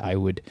most that I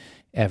would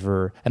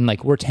ever, and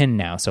like we're 10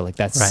 now, so like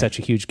that's such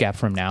a huge gap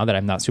from now that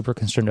I'm not super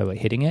concerned about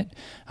hitting it.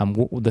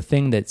 The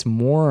thing that's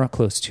more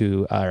close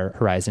to our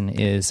horizon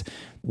is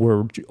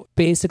we're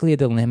basically at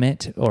the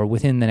limit, or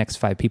within the next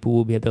 5 people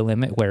will be at the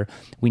limit, where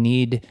we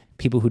need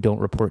people who don't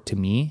report to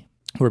me.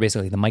 We're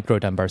basically the micro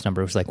Dunbar's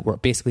number, which is like we're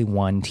basically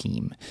one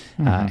team,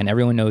 and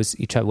everyone knows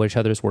what each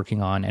other is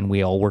working on, and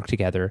we all work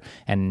together.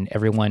 And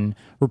everyone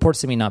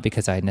reports to me not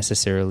because I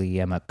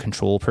necessarily am a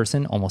control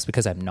person, almost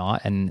because I'm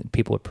not. And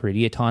people are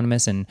pretty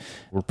autonomous and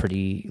we're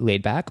pretty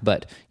laid back.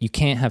 But you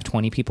can't have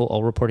 20 people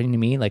all reporting to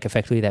me. Like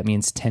effectively, that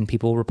means 10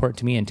 people report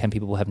to me, and 10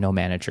 people will have no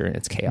manager, and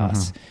it's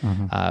chaos,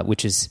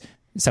 which is.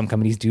 Some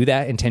companies do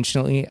that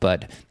intentionally,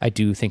 but I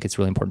do think it's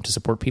really important to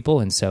support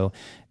people. And so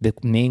the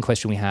main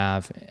question we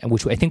have,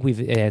 which I think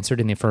we've answered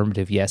in the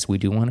affirmative, yes, we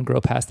do want to grow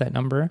past that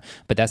number.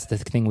 But that's the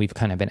thing we've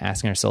kind of been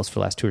asking ourselves for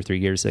the last 2 or 3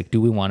 years. Like, do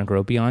we want to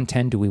grow beyond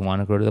 10? Do we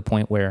want to grow to the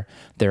point where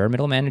there are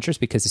middle managers?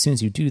 Because as soon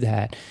as you do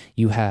that,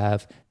 you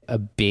have a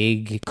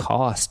big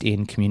cost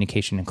in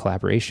communication and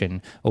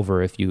collaboration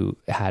over if you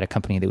had a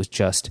company that was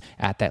just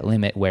at that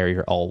limit where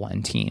you're all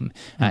one team.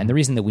 And the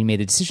reason that we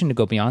made a decision to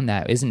go beyond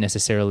that isn't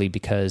necessarily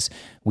because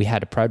we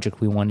had a project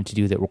we wanted to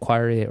do that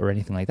required it or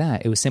anything like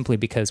that. It was simply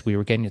because we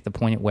were getting to the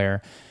point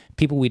where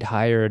people we'd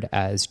hired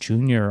as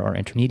junior or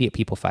intermediate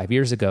people 5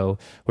 years ago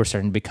were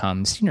starting to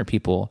become senior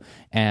people.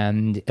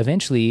 And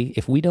eventually,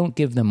 if we don't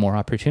give them more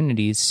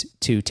opportunities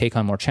to take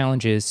on more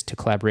challenges, to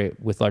collaborate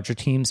with larger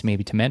teams,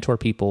 maybe to mentor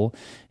people,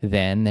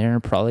 then they're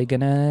probably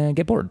going to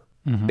get bored.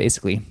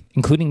 Basically,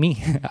 including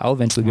me. I'll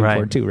eventually get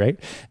bored too, right?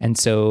 And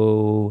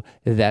so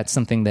that's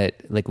something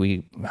that like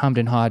we hummed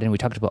and hawed and we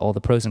talked about all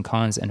the pros and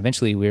cons. And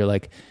eventually we were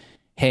like,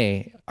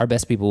 hey, our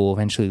best people will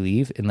eventually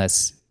leave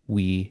unless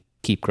we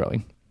keep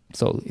growing.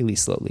 So at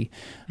least slowly.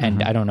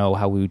 And I don't know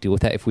how we would deal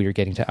with that if we were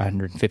getting to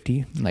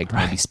 150, like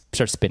maybe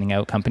start spinning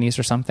out companies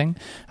or something.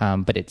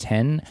 But at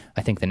 10,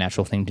 I think the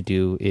natural thing to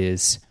do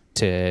is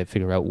to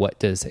figure out what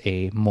does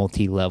a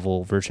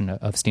multi-level version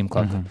of Steam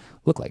Clock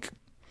look like.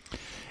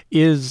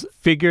 Is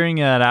figuring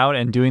that out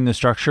and doing the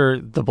structure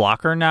the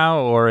blocker now,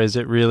 or is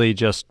it really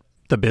just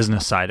the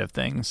business side of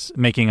things,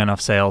 making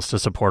enough sales to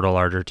support a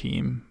larger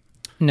team?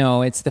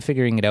 No, it's the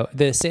figuring it out.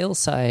 The sales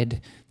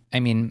side, I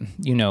mean,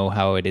 you know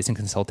how it is in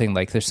consulting.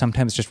 Like there's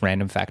sometimes just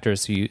random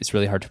factors. So it's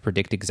really hard to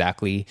predict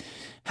exactly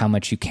how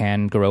much you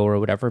can grow or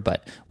whatever.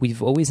 But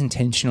we've always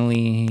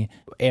intentionally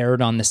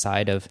erred on the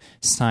side of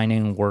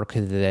signing work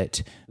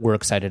that we're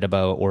excited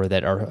about or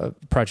that are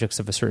projects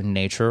of a certain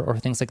nature or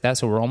things like that.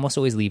 So we're almost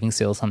always leaving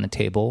sales on the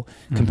table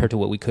compared to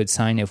what we could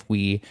sign if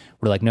we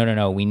were like,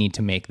 no, we need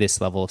to make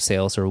this level of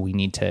sales or we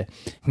need to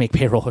make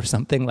payroll or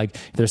something. Like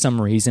if there's some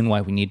reason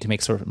why we need to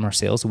make sort of more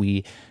sales,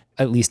 we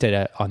at least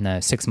on the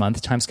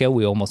 6-month time scale,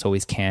 we almost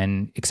always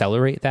can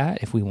accelerate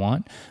that if we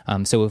want.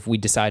 So if we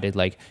decided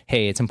like,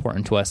 hey, it's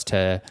important to us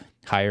to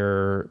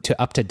hire to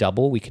up to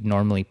double, we could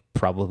normally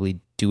probably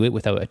do it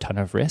without a ton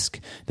of risk.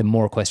 The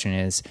more question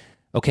is,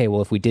 okay,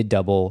 well, if we did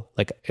double,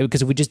 like,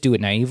 because if we just do it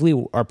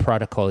naively, our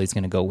product quality is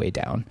going to go way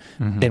down.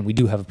 Then we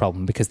do have a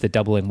problem because the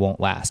doubling won't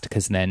last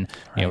because then,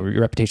 you know,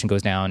 your reputation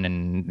goes down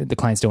and the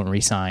clients don't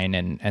re-sign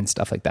and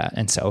stuff like that.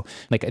 And so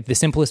like the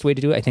simplest way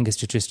to do it, I think, is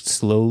to just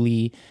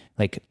slowly,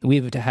 like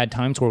we've had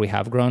times where we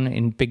have grown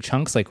in big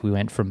chunks. Like we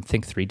went from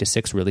 3 to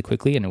 6 really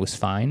quickly and it was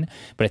fine.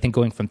 But I think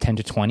going from 10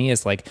 to 20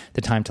 is like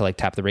the time to like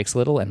tap the brakes a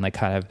little and like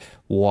kind of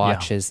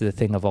watch as the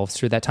thing evolves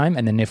through that time.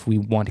 And then if we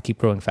want to keep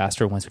growing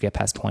faster, once we get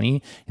past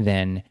 20,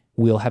 then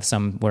we'll have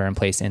somewhere in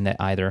place in that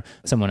either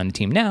someone on the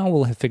team now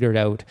will have figured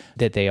out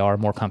that they are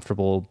more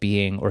comfortable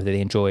being, or that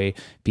they enjoy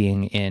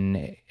being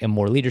in a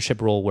more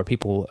leadership role where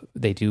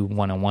they do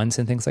one-on-ones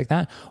and things like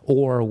that,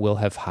 or we'll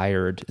have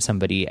hired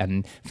somebody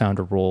and found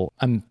a role,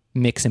 a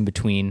mix in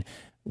between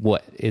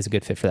what is a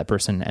good fit for that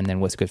person and then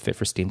what's a good fit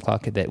for Steam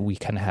Clock, that we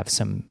kind of have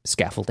some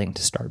scaffolding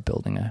to start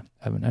building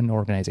an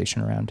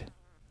organization around.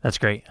 That's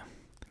great.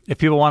 If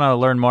people want to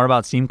learn more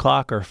about Steam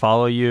Clock or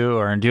follow you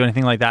or do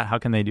anything like that, how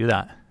can they do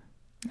that?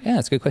 Yeah,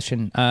 that's a good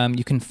question.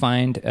 You can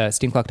find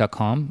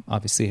steamclock.com,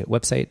 obviously a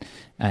website,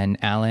 and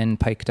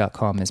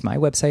allenpike.com is my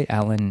website,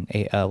 Allen,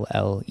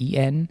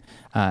 Allen.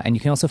 And you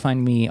can also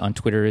find me on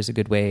Twitter is a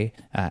good way,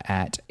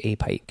 at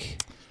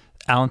apike.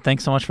 Allen,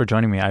 thanks so much for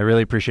joining me. I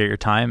really appreciate your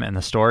time and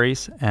the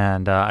stories,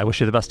 and I wish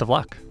you the best of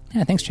luck.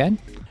 Yeah, thanks, Chad.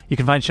 You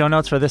can find show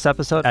notes for this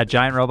episode at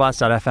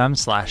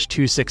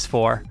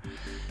giantrobots.fm/264.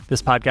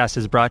 This podcast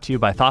is brought to you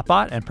by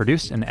Thoughtbot and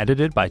produced and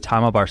edited by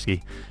Tom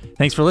Obarski.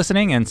 Thanks for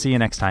listening, and see you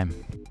next time.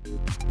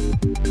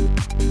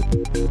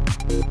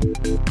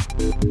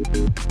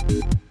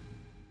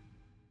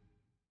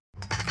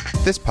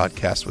 This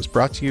podcast was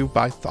brought to you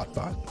by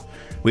Thoughtbot.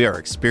 We are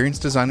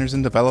experienced designers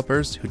and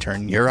developers who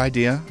turn your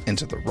idea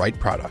into the right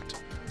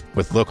product.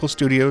 With local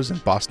studios in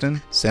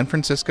Boston, San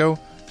Francisco,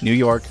 New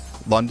York,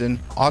 London,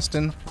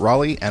 Austin,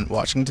 Raleigh, and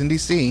Washington,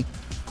 D.C.,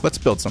 let's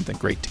build something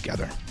great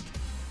together.